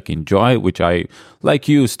would like enjoy, which I, like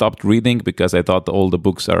you, stopped reading because I thought all the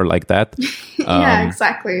books are like that. Yeah,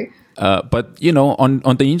 exactly. But, you know,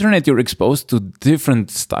 on the internet, you're exposed to different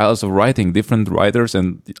styles of writing, different writers.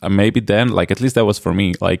 And maybe then, like, at least that was for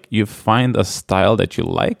me, like you find a style that you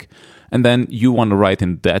like and then you want to write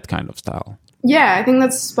in that kind of style. Yeah, I think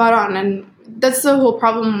that's spot on. And that's the whole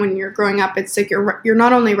problem when you're growing up. It's like you're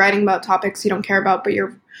not only writing about topics you don't care about, but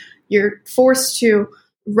you're forced to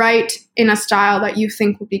write in a style that you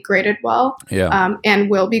think will be graded well, and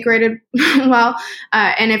will be graded well.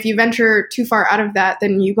 And if you venture too far out of that,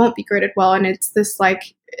 then you won't be graded well. And it's this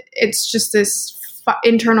like, it's just this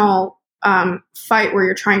internal fight where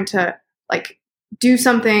you're trying to like do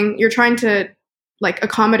something, you're trying to like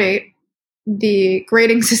accommodate the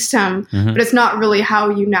grading system, but it's not really how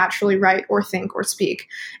you naturally write or think or speak.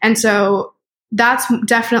 And so that's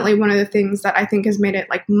definitely one of the things that I think has made it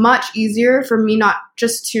like much easier for me, not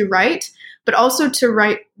just to write, but also to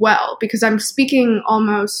write well, because I'm speaking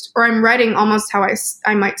almost, or I'm writing almost how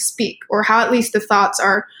I might speak, or how at least the thoughts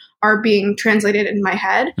are being translated in my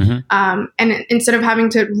head. And instead of having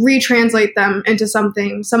to retranslate them into some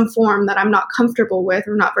form that I'm not comfortable with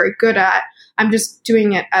or not very good at, I'm just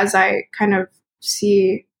doing it as I kind of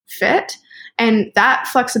see fit. And that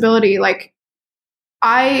flexibility, like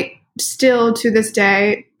I still to this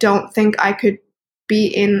day don't think I could be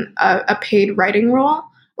in a paid writing role,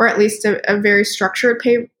 or at least a very structured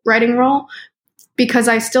paid writing role, because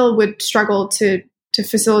I still would struggle to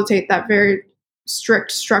facilitate that very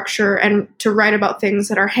strict structure and to write about things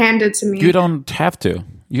that are handed to me. You don't have to.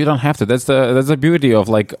 That's the beauty of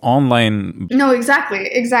like online. No,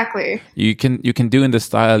 exactly. You can do in the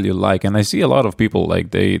style you like, and I see a lot of people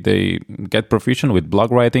like they get proficient with blog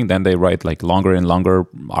writing, then they write like longer and longer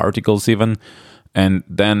articles even, and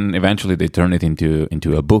then eventually they turn it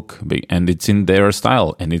into a book, and it's in their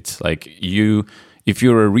style, and it's like if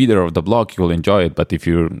you're a reader of the blog, you'll enjoy it, but if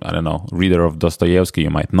you're, I don't know, reader of Dostoevsky,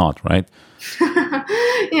 you might not, right?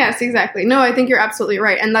 Yes, exactly. No, I think you're absolutely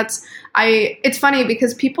right. And it's funny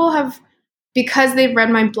because because they've read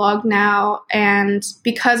my blog now, and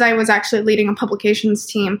because I was actually leading a publications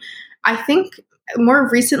team, I think more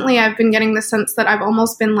recently I've been getting the sense that I've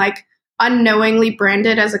almost been like unknowingly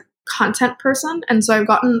branded as a content person. And so I've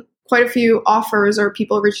gotten quite a few offers or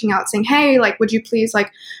people reaching out saying, hey, like, would you please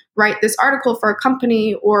like write this article for a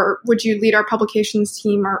company, or would you lead our publications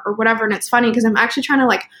team or whatever? And it's funny because I'm actually trying to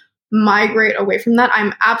like migrate away from that.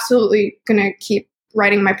 I'm absolutely going to keep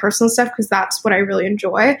writing my personal stuff because that's what I really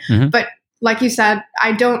enjoy. But like you said,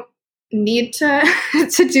 I don't need to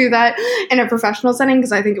do that in a professional setting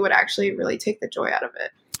because I think it would actually really take the joy out of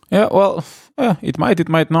it. Yeah, well, it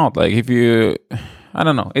might not. Like if you, I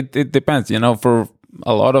don't know, it depends. You know, for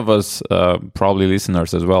a lot of us, probably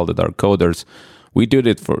listeners as well, that are coders, we do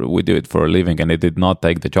it for a living, and it did not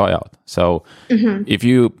take the joy out. So if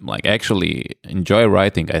you like actually enjoy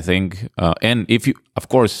writing, I think, and if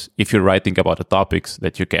you're writing about the topics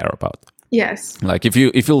that you care about. Yes. Like if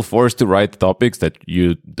you're forced to write topics that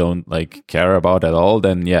you don't like care about at all,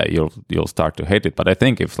 then yeah, you'll start to hate it. But I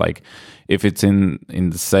think if it's in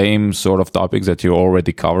the same sort of topics that you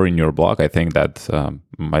already cover in your blog, I think that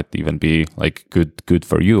might even be like good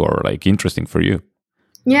for you, or like interesting for you.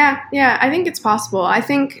 Yeah, I think it's possible. I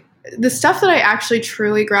think the stuff that I actually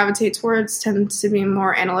truly gravitate towards tends to be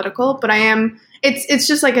more analytical, but it's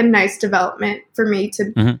just like a nice development for me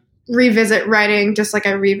to revisit writing, just like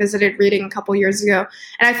I revisited reading a couple years ago.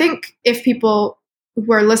 And I think if people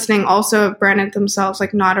who are listening also have branded themselves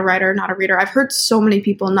like not a writer, not a reader, I've heard so many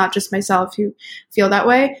people, not just myself, who feel that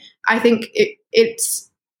way. I think it's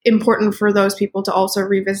important for those people to also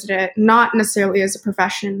revisit it, not necessarily as a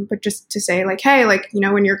profession, but just to say like, hey, like, you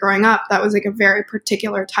know, when you're growing up, that was like a very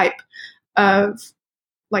particular type of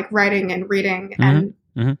like writing and reading. And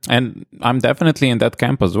I'm definitely in that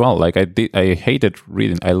camp as well. Like I hated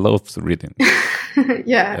reading. I loved reading.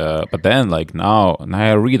 Yeah. But then like now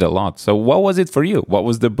I read a lot. So what was it for you? What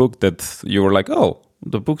was the book that you were like, oh,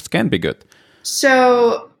 the books can be good?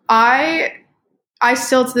 So I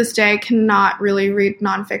still to this day cannot really read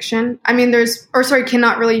nonfiction. I mean,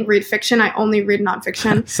 cannot really read fiction. I only read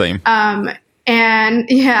nonfiction. Same. And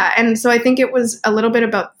so I think it was a little bit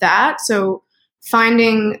about that. So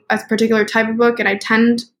finding a particular type of book, and I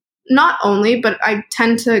tend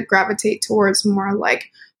to gravitate towards more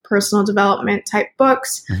like personal development type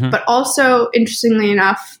books. But also, interestingly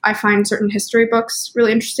enough, I find certain history books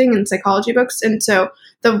really interesting and psychology books. And so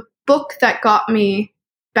the book that got me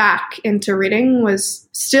back into reading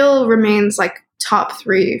still remains like top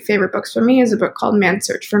 3 favorite books for me is a book called Man's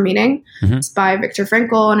Search for Meaning. It's by Viktor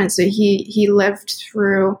Frankl, and he lived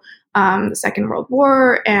through the Second World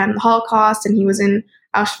War and the Holocaust, and he was in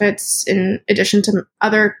Auschwitz in addition to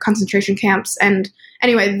other concentration camps. And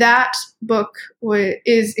anyway, that book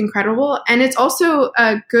is incredible, and it's also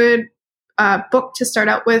a good book to start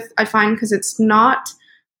out with, I find, because it's not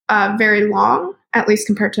very long, at least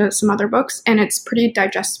compared to some other books, and it's pretty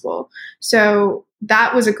digestible. So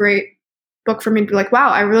that was a great book for me to be like, wow,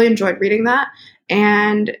 I really enjoyed reading that.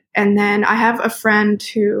 And then I have a friend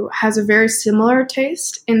who has a very similar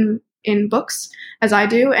taste in books as I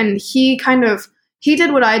do, and he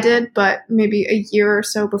did what I did, but maybe a year or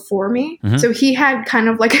so before me. So he had kind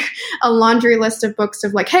of like a laundry list of books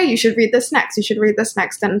of like, hey, you should read this next, you should read this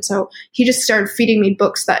next. And so he just started feeding me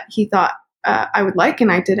books that he thought I would like,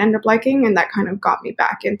 and I did end up liking, and that kind of got me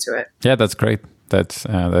back into it. Yeah, that's great. That's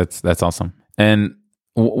awesome. And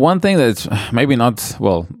one thing that's maybe not,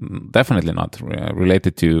 well, definitely not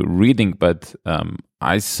related to reading, but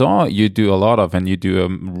I saw you do a lot of, and you do a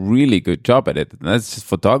really good job at it. That's just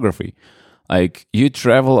photography. Like you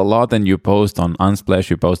travel a lot, and you post on Unsplash,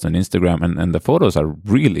 you post on Instagram, and the photos are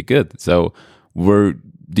really good. So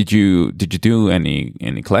did you do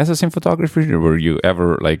any classes in photography, or were you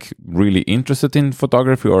ever like really interested in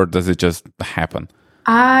photography, or does it just happen?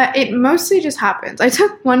 It mostly just happens. I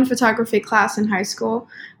took one photography class in high school,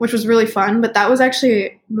 which was really fun, but that was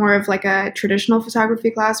actually more of like a traditional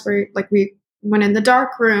photography class where like we went in the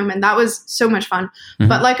dark room, and that was so much fun.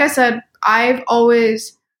 But like I said, I've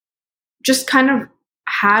always just kind of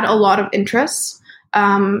had a lot of interests.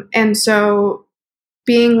 And so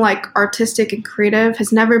being like artistic and creative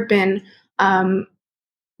has never been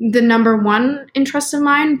the number one interest of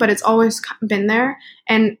mine, but it's always been there.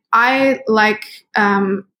 And I like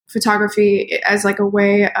photography as like a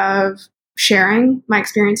way of sharing my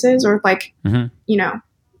experiences, or like, you know,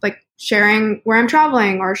 like sharing where I'm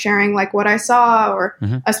traveling, or sharing like what I saw, or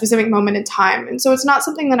a specific moment in time. And so it's not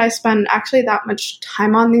something that I spend actually that much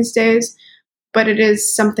time on these days, but it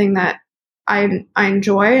is something that I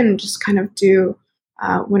enjoy and just kind of do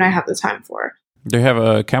when I have the time for it. Do you have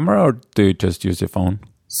a camera, or do you just use your phone?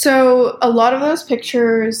 So a lot of those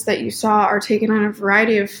pictures that you saw are taken on a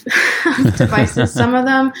variety of devices. Some of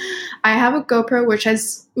them, I have a GoPro, which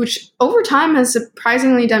over time has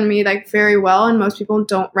surprisingly done me like very well. And most people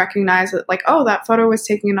don't recognize that, like, oh, that photo was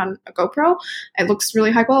taken on a GoPro. It looks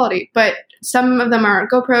really high quality. But some of them are on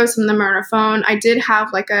GoPro, some of them are on a phone. I did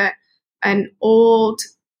have like an old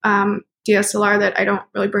DSLR that I don't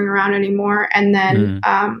really bring around anymore. And then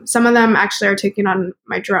some of them actually are taken on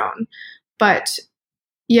my drone. But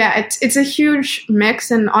yeah, it's a huge mix.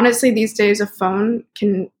 And honestly, these days a phone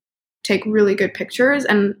can take really good pictures,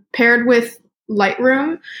 and paired with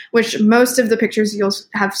Lightroom, which most of the pictures you'll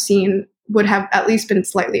have seen would have at least been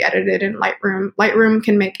slightly edited in Lightroom. Lightroom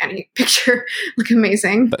can make any picture look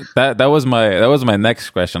amazing. That was my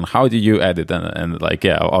next question. How do you edit? And like,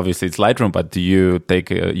 yeah, obviously it's Lightroom, but do you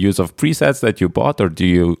take use of presets that you bought, or do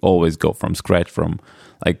you always go from scratch? From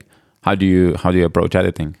like, how do you approach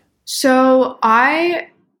editing? So I've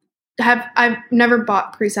never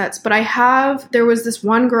bought presets, but there was this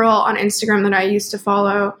one girl on Instagram that I used to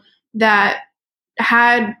follow that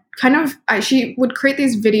had she would create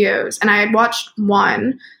these videos, and I had watched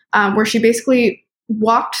one where she basically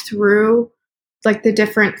walked through like the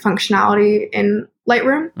different functionality in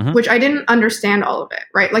Lightroom, which I didn't understand all of it,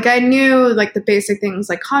 right? Like I knew like the basic things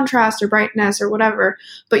like contrast or brightness or whatever,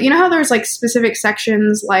 but you know how there's like specific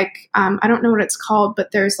sections, like I don't know what it's called,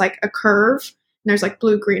 but there's like a curve, and there's like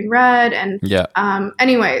blue, green, red, and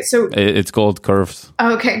anyway, so it's called curves.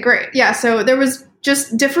 Okay, great. Yeah, so there was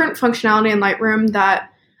just different functionality in Lightroom that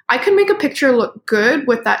I could make a picture look good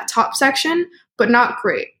with that top section, but not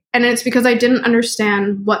great. And it's because I didn't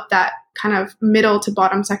understand what that kind of middle to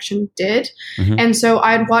bottom section did. And so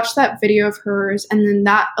I'd watched that video of hers, and then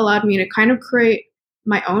that allowed me to kind of create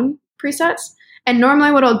my own presets. And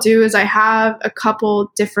normally what I'll do is I have a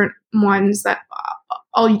couple different ones that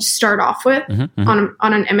I'll start off with on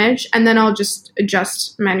an image, and then I'll just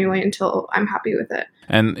adjust manually until I'm happy with it.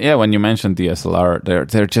 And yeah, when you mentioned DSLR,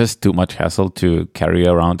 they're just too much hassle to carry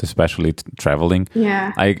around, especially traveling.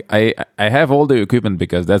 Yeah, I have all the equipment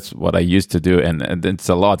because that's what I used to do, and it's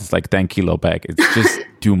a lot. It's like 10 kilo bag. It's just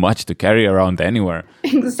too much to carry around anywhere.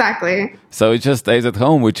 Exactly. So it just stays at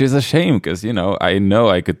home, which is a shame because I know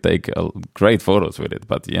I could take great photos with it,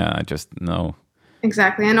 but yeah, I just know.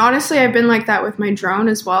 Exactly. And honestly, I've been like that with my drone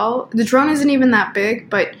as well. The drone isn't even that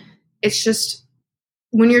big, but it's just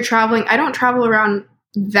when you're traveling, I don't travel around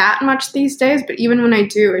that much these days, but even when I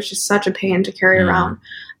do, it's just such a pain to carry around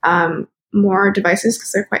more devices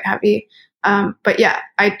because they're quite heavy. But yeah,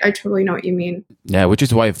 I totally know what you mean. Yeah, which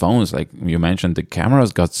is why phones, like you mentioned, the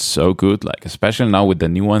cameras got so good, like especially now with the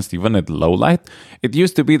new ones, even at low light. It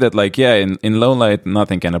used to be that like, yeah, in low light,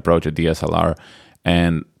 nothing can approach a DSLR.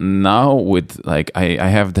 And now with like, I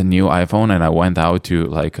have the new iPhone, and I went out to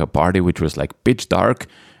like a party which was like pitch dark,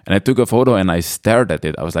 and I took a photo and I stared at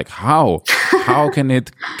it. I was like, how can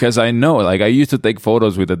it? Because I know, like I used to take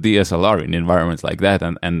photos with a DSLR in environments like that.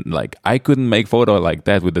 And like I couldn't make photo like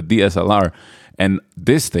that with a DSLR. And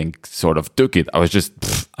this thing sort of took it. I was just,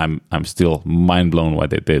 I'm still mind blown what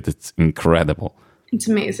they did. It's incredible. It's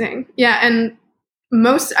amazing. Yeah. And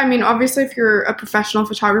obviously if you're a professional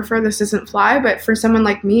photographer, this doesn't fly. But for someone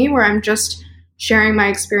like me, where I'm just sharing my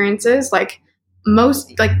experiences, like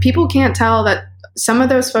people can't tell that some of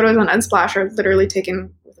those photos on Unsplash are literally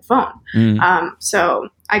taken with a phone. So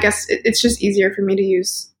I guess it's just easier for me to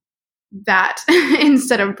use that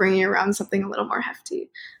instead of bringing around something a little more hefty.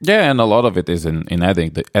 Yeah, and a lot of it is in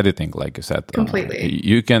editing, like you said. Completely.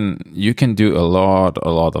 You can do a lot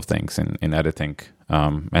of things in editing.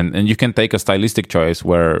 And you can take a stylistic choice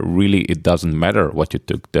where really it doesn't matter what you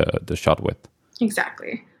took the shot with.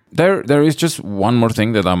 Exactly. There is just one more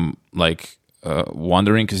thing that I'm like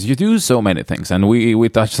wondering, because you do so many things, and we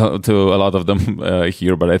touched to a lot of them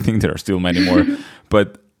here, but I think there are still many more.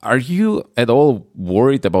 But are you at all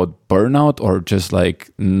worried about burnout, or just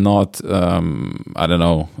like not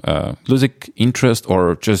losing interest,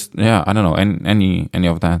 or just I don't know, any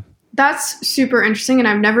of that? That's super interesting, and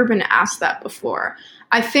I've never been asked that before.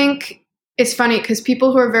 I think it's funny because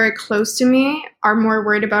people who are very close to me are more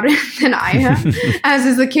worried about it than I am, as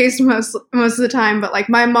is the case most of the time. But like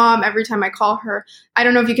my mom, every time I call her, I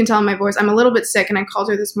don't know if you can tell in my voice, I'm a little bit sick, and I called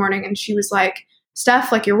her this morning, and she was like,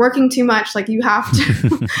 "Steph, like you're working too much. Like you have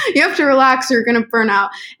to, you have to relax, or you're gonna burn out."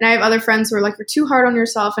 And I have other friends who are like, "You're too hard on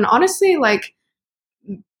yourself." And honestly, like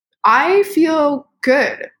I feel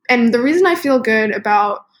good, and the reason I feel good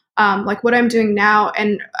about like what I'm doing now,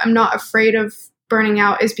 and I'm not afraid of burning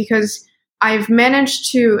out, is because I've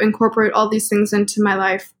managed to incorporate all these things into my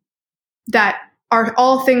life that are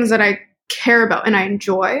all things that I care about and I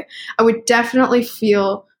enjoy. I would definitely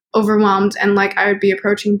feel overwhelmed and like I would be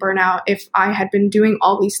approaching burnout if I had been doing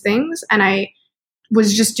all these things and I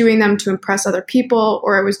was just doing them to impress other people,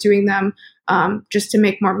 or I was doing them just to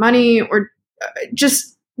make more money, or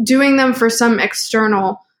just doing them for some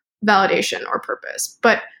external validation or purpose.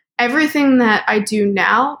 But everything that I do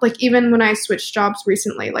now, like even when I switched jobs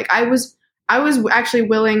recently, like I was actually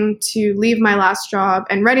willing to leave my last job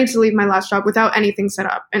and ready to leave my last job without anything set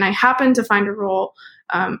up. And I happened to find a role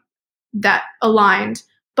that aligned.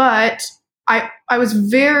 But I was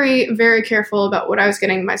very, very careful about what I was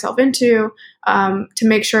getting myself into to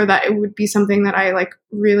make sure that it would be something that I like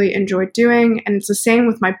really enjoyed doing. And it's the same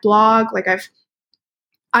with my blog. Like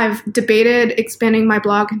I've debated expanding my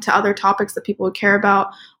blog into other topics that people would care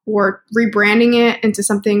about, or rebranding it into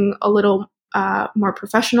something a little more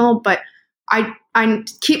professional. But I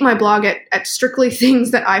keep my blog at strictly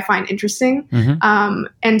things that I find interesting.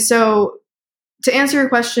 And so to answer your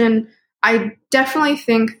question, I definitely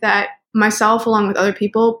think that myself, along with other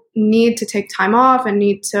people, need to take time off and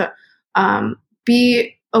need to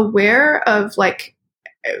be aware of like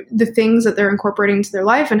the things that they're incorporating into their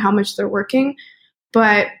life and how much they're working.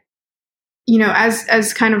 But, you know,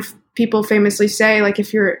 as kind of people famously say, like,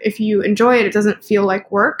 if you enjoy it, it doesn't feel like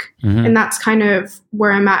work. And that's kind of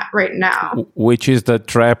where I'm at right now. Which is the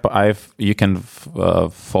trap you can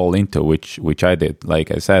fall into, which I did.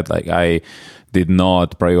 Like I said, like I did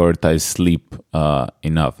not prioritize sleep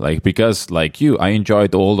enough, like, because like you, I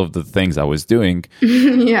enjoyed all of the things I was doing.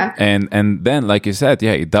 Yeah. And then, like you said,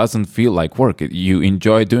 yeah, it doesn't feel like work. You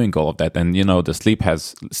enjoy doing all of that. And, you know, the sleep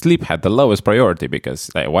had the lowest priority, because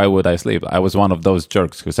like, why would I sleep? I was one of those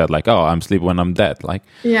jerks who said like, oh, I'm sleep when I'm dead. Like,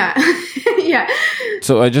 yeah. Yeah.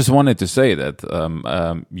 So I just wanted to say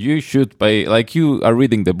that you should pay, like, you are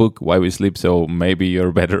reading the book Why We Sleep, so maybe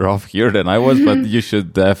you're better off here than I was, but you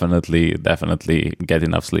should definitely get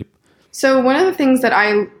enough sleep. So one of the things that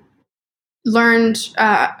I learned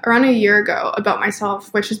around a year ago about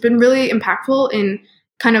myself, which has been really impactful in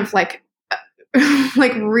kind of like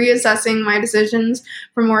like reassessing my decisions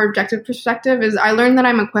from a more objective perspective, is I learned that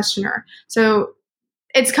I'm a questioner. So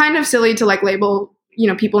it's kind of silly to like label, you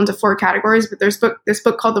know, people into 4 categories, but there's this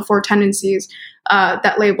book called The 4 Tendencies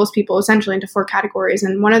that labels people essentially into 4 categories.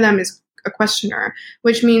 And one of them is a questioner,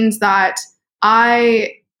 which means that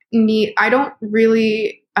I don't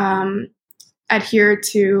really adhere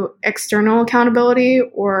to external accountability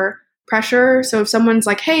or pressure. So if someone's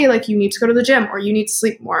like, hey, like you need to go to the gym or you need to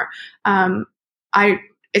sleep more,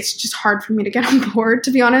 it's just hard for me to get on board,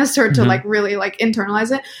 to be honest, or to like really like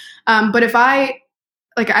internalize it. But if I,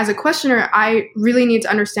 like, as a questioner, I really need to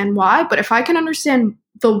understand why. But if I can understand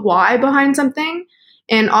the why behind something,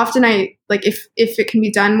 and often I like if it can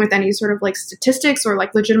be done with any sort of like statistics or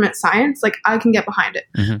like legitimate science, like I can get behind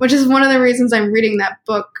it, which is one of the reasons I'm reading that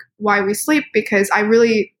book, Why We Sleep, because I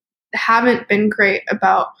really haven't been great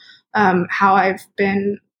about how I've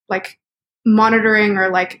been like monitoring or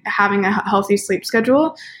like having a healthy sleep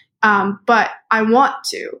schedule. But I want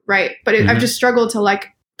to, right? But I've just struggled to like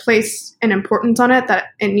place an importance on it that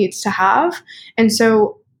it needs to have. And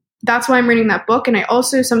so that's why I'm reading that book. And I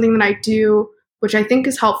also, something that I do, which I think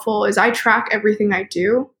is helpful, is I track everything I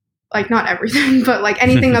do, like not everything, but like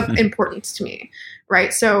anything of importance to me,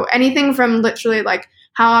 right? So anything from literally like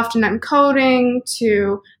how often I'm coding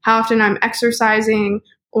to how often I'm exercising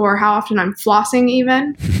or how often I'm flossing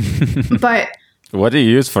even. But what do you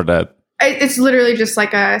use for that? It's literally just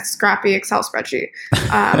like a scrappy Excel spreadsheet.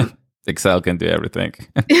 Excel can do everything.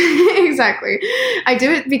 Exactly. I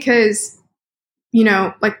do it because, you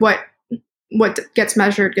know, like what gets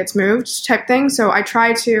measured gets moved type thing. So I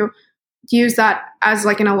try to use that as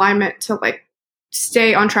like an alignment to like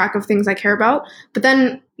stay on track of things I care about. But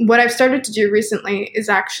then what I've started to do recently is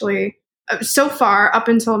actually, so far up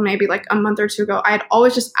until maybe like a month or 2 ago, I had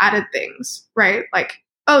always just added things, right? Like,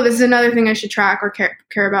 oh, this is another thing I should track or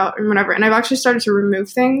care about and whatever. And I've actually started to remove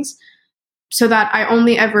things so that I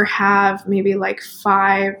only ever have maybe like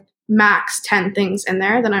 5, max 10 things in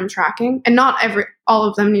there that I'm tracking. And not all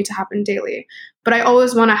of them need to happen daily. But I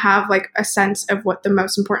always want to have like a sense of what the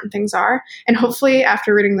most important things are. And hopefully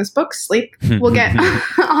after reading this book, sleep will get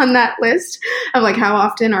on that list of like how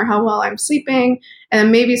often or how well I'm sleeping. And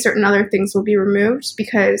then maybe certain other things will be removed,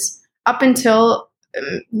 because up until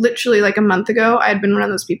literally like a month ago, I had been one of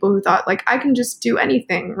those people who thought like I can just do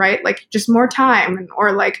anything, right? Like just more time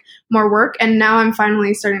or like more work. And now I'm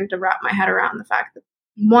finally starting to wrap my head around the fact that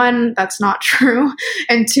 1, that's not true.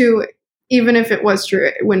 And 2, even if it was true,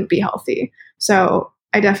 it wouldn't be healthy. So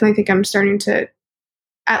I definitely think I'm starting to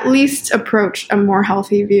at least approach a more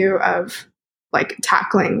healthy view of like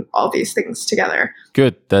tackling all these things together.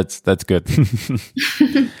 Good. That's good.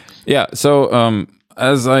 Yeah. So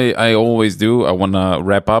as I always do, I want to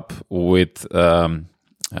wrap up with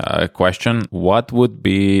a question. What would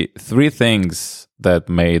be 3 things that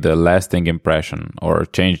made a lasting impression or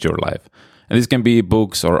changed your life? And this can be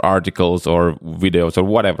books or articles or videos or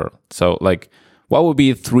whatever. So like, what would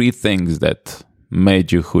be 3 things that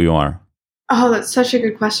made you who you are? Oh, that's such a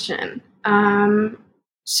good question.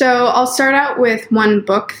 So I'll start out with one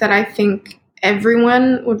book that I think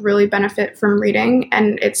everyone would really benefit from reading.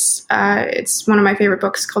 And it's one of my favorite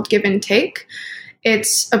books called Give and Take.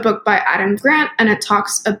 It's a book by Adam Grant, and it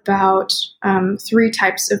talks about 3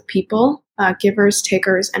 types of people givers,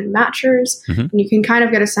 takers, and matchers. Mm-hmm. And you can kind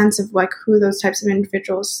of get a sense of like who those types of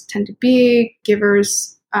individuals tend to be.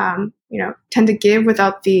 Givers, tend to give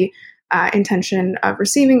without the intention of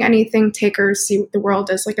receiving anything. Takers see the world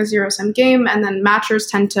as like a zero-sum game, and then matchers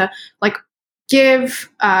tend to like give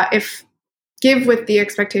with the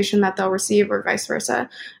expectation that they'll receive, or vice versa.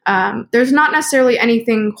 There's not necessarily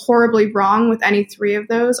anything horribly wrong with any three of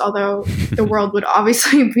those, although the world would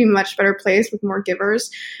obviously be a much better place with more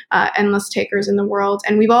givers and less takers in the world.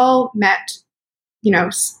 And we've all met,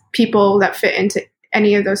 people that fit into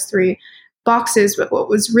any of those three boxes. But what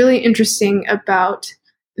was really interesting about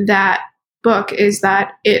that book is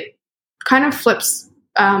that it kind of flips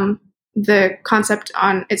the concept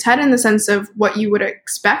on its head in the sense of what you would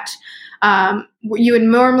expect. You would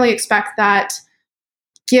normally expect that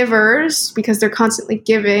givers, because they're constantly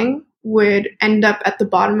giving, would end up at the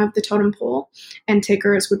bottom of the totem pole, and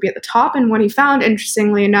takers would be at the top. And what he found,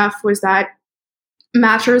 interestingly enough, was that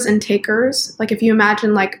matchers and takers, like if you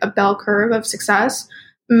imagine like a bell curve of success,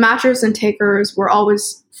 matchers and takers were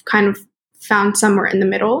always kind of found somewhere in the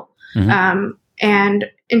middle. Mm-hmm. And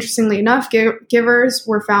interestingly enough, givers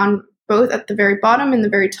were found both at the very bottom and the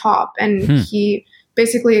very top. And he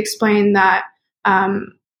basically explained that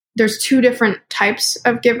there's two different types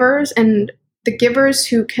of givers, and the givers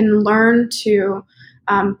who can learn to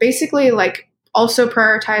basically like also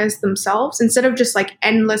prioritize themselves instead of just like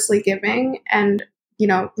endlessly giving and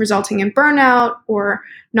resulting in burnout or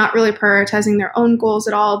not really prioritizing their own goals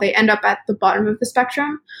at all. They end up at the bottom of the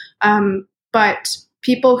spectrum. But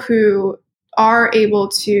people who are able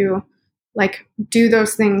to like do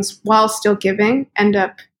those things while still giving end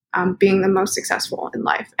up being the most successful in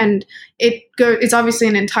life. And it's obviously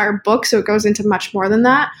an entire book, so it goes into much more than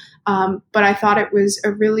that. But I thought it was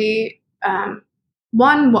a really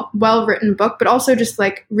well-written book, but also just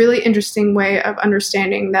like really interesting way of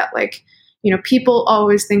understanding that like, people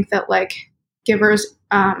always think that like givers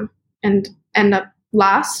and end up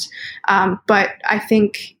last. But I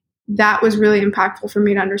think that was really impactful for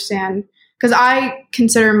me to understand, because I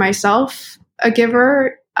consider myself a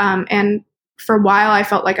giver. And for a while I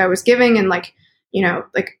felt like I was giving and like,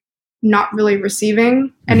 like not really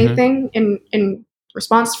receiving anything in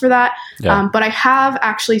response for that. Yeah. But I have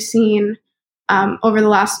actually seen over the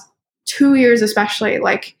last 2 years, especially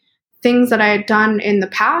like things that I had done in the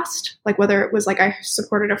past, like whether it was like I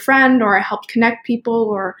supported a friend or I helped connect people,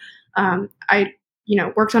 or I,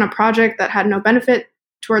 worked on a project that had no benefit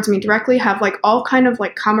towards me directly, have like all kind of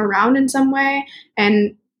like come around in some way.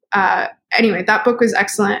 And anyway, that book was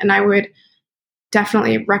excellent, and I would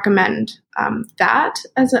definitely recommend that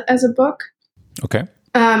as a book. Okay.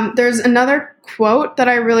 There's another quote that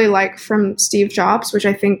I really like from Steve Jobs, which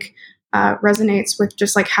I think resonates with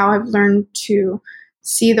just like how I've learned to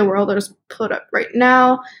see the world. I'll just pull it up right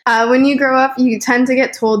now. When you grow up, you tend to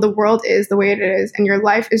get told the world is the way it is, and your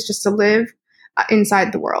life is just to live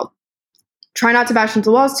inside the world. Try not to bash into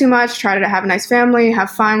the walls too much. Try to have a nice family,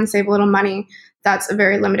 have fun, save a little money. That's a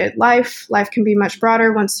very limited life. Life can be much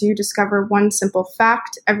broader once you discover one simple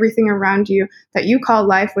fact. Everything around you that you call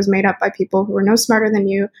life was made up by people who are no smarter than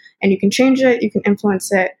you, and you can change it, you can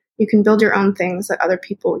influence it, you can build your own things that other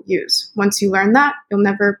people use. Once you learn that, you'll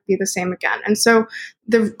never be the same again. And so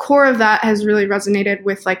the core of that has really resonated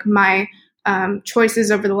with like my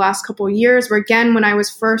choices over the last couple of years, where again, when I was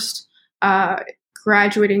first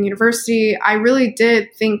graduating university, I really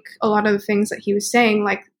did think a lot of the things that he was saying,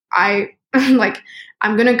 like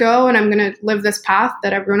I'm going to go and I'm going to live this path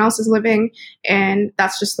that everyone else is living. And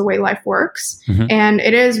that's just the way life works. Mm-hmm. And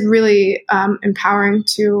it is really empowering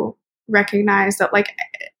to recognize that like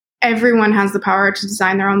everyone has the power to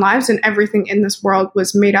design their own lives, and everything in this world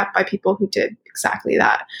was made up by people who did exactly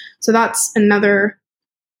that. So that's another,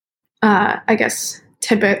 I guess,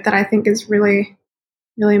 tidbit that I think is really,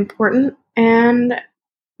 really important. And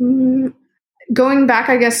going back,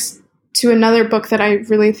 I guess, to another book that I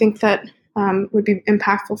really think that would be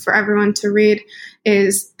impactful for everyone to read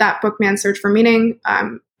is that book, Man's Search for Meaning.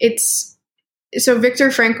 So Viktor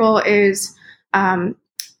Frankl is,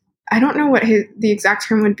 I don't know what the exact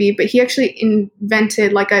term would be, but he actually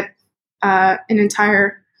invented like an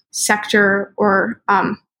entire sector or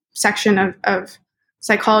section of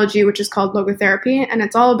psychology, which is called logotherapy. And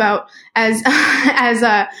it's all about, as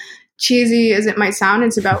cheesy as it might sound,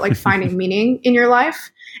 it's about like finding meaning in your life.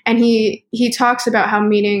 And he talks about how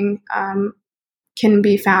meaning can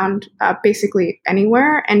be found basically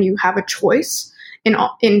anywhere, and you have a choice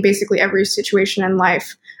in basically every situation in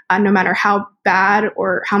life, no matter how bad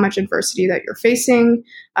or how much adversity that you're facing.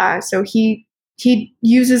 So he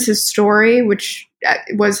uses his story, which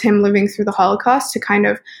was him living through the Holocaust, to kind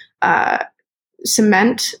of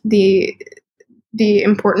cement the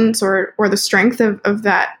importance or the strength of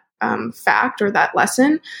that fact or that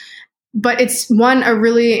lesson. But it's a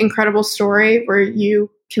really incredible story where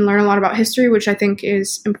you can learn a lot about history, which I think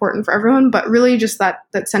is important for everyone. But really, just that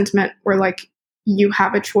sentiment where like you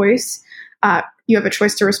have a choice. You have a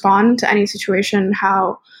choice to respond to any situation.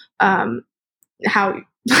 How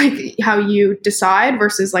you decide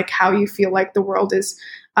versus like how you feel like the world is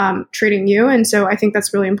treating you. And so I think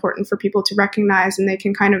that's really important for people to recognize, and they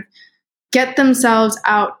can kind of get themselves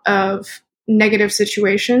out of negative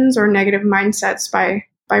situations or negative mindsets by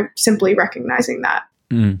simply recognizing that.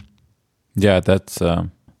 Yeah, that's a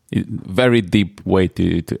very deep way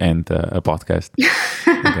to end a podcast,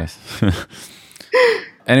 I guess.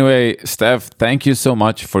 Anyway, Steph, thank you so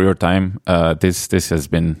much for your time. This has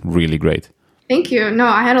been really great. Thank you. No,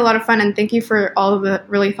 I had a lot of fun, and thank you for all of the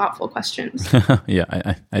really thoughtful questions.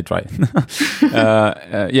 Yeah, I tried.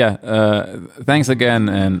 Thanks again,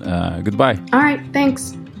 and goodbye. All right,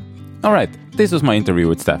 thanks. All right, this was my interview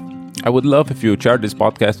with Steph. I would love if you share this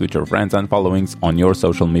podcast with your friends and followings on your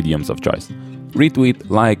social mediums of choice. Retweet,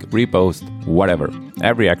 like, repost, whatever.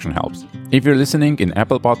 Every action helps. If you're listening in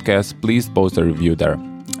Apple Podcasts, please post a review there.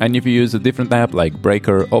 And if you use a different app like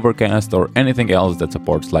Breaker, Overcast, or anything else that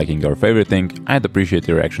supports liking your favorite thing, I'd appreciate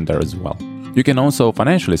your action there as well. You can also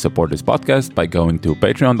financially support this podcast by going to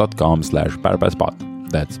patreon.com/parpaspod.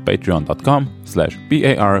 That's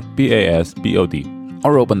patreon.com/PARPASPOD.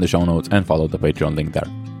 Or open the show notes and follow the Patreon link there.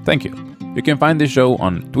 Thank you. You can find this show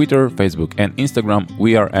on Twitter, Facebook, and Instagram.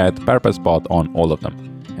 We are at ParpaSpot on all of them.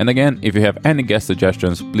 And again, if you have any guest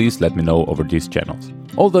suggestions, please let me know over these channels.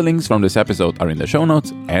 All the links from this episode are in the show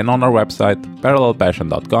notes and on our website,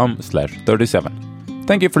 parallelpassion.com/37.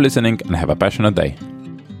 Thank you for listening and have a passionate day.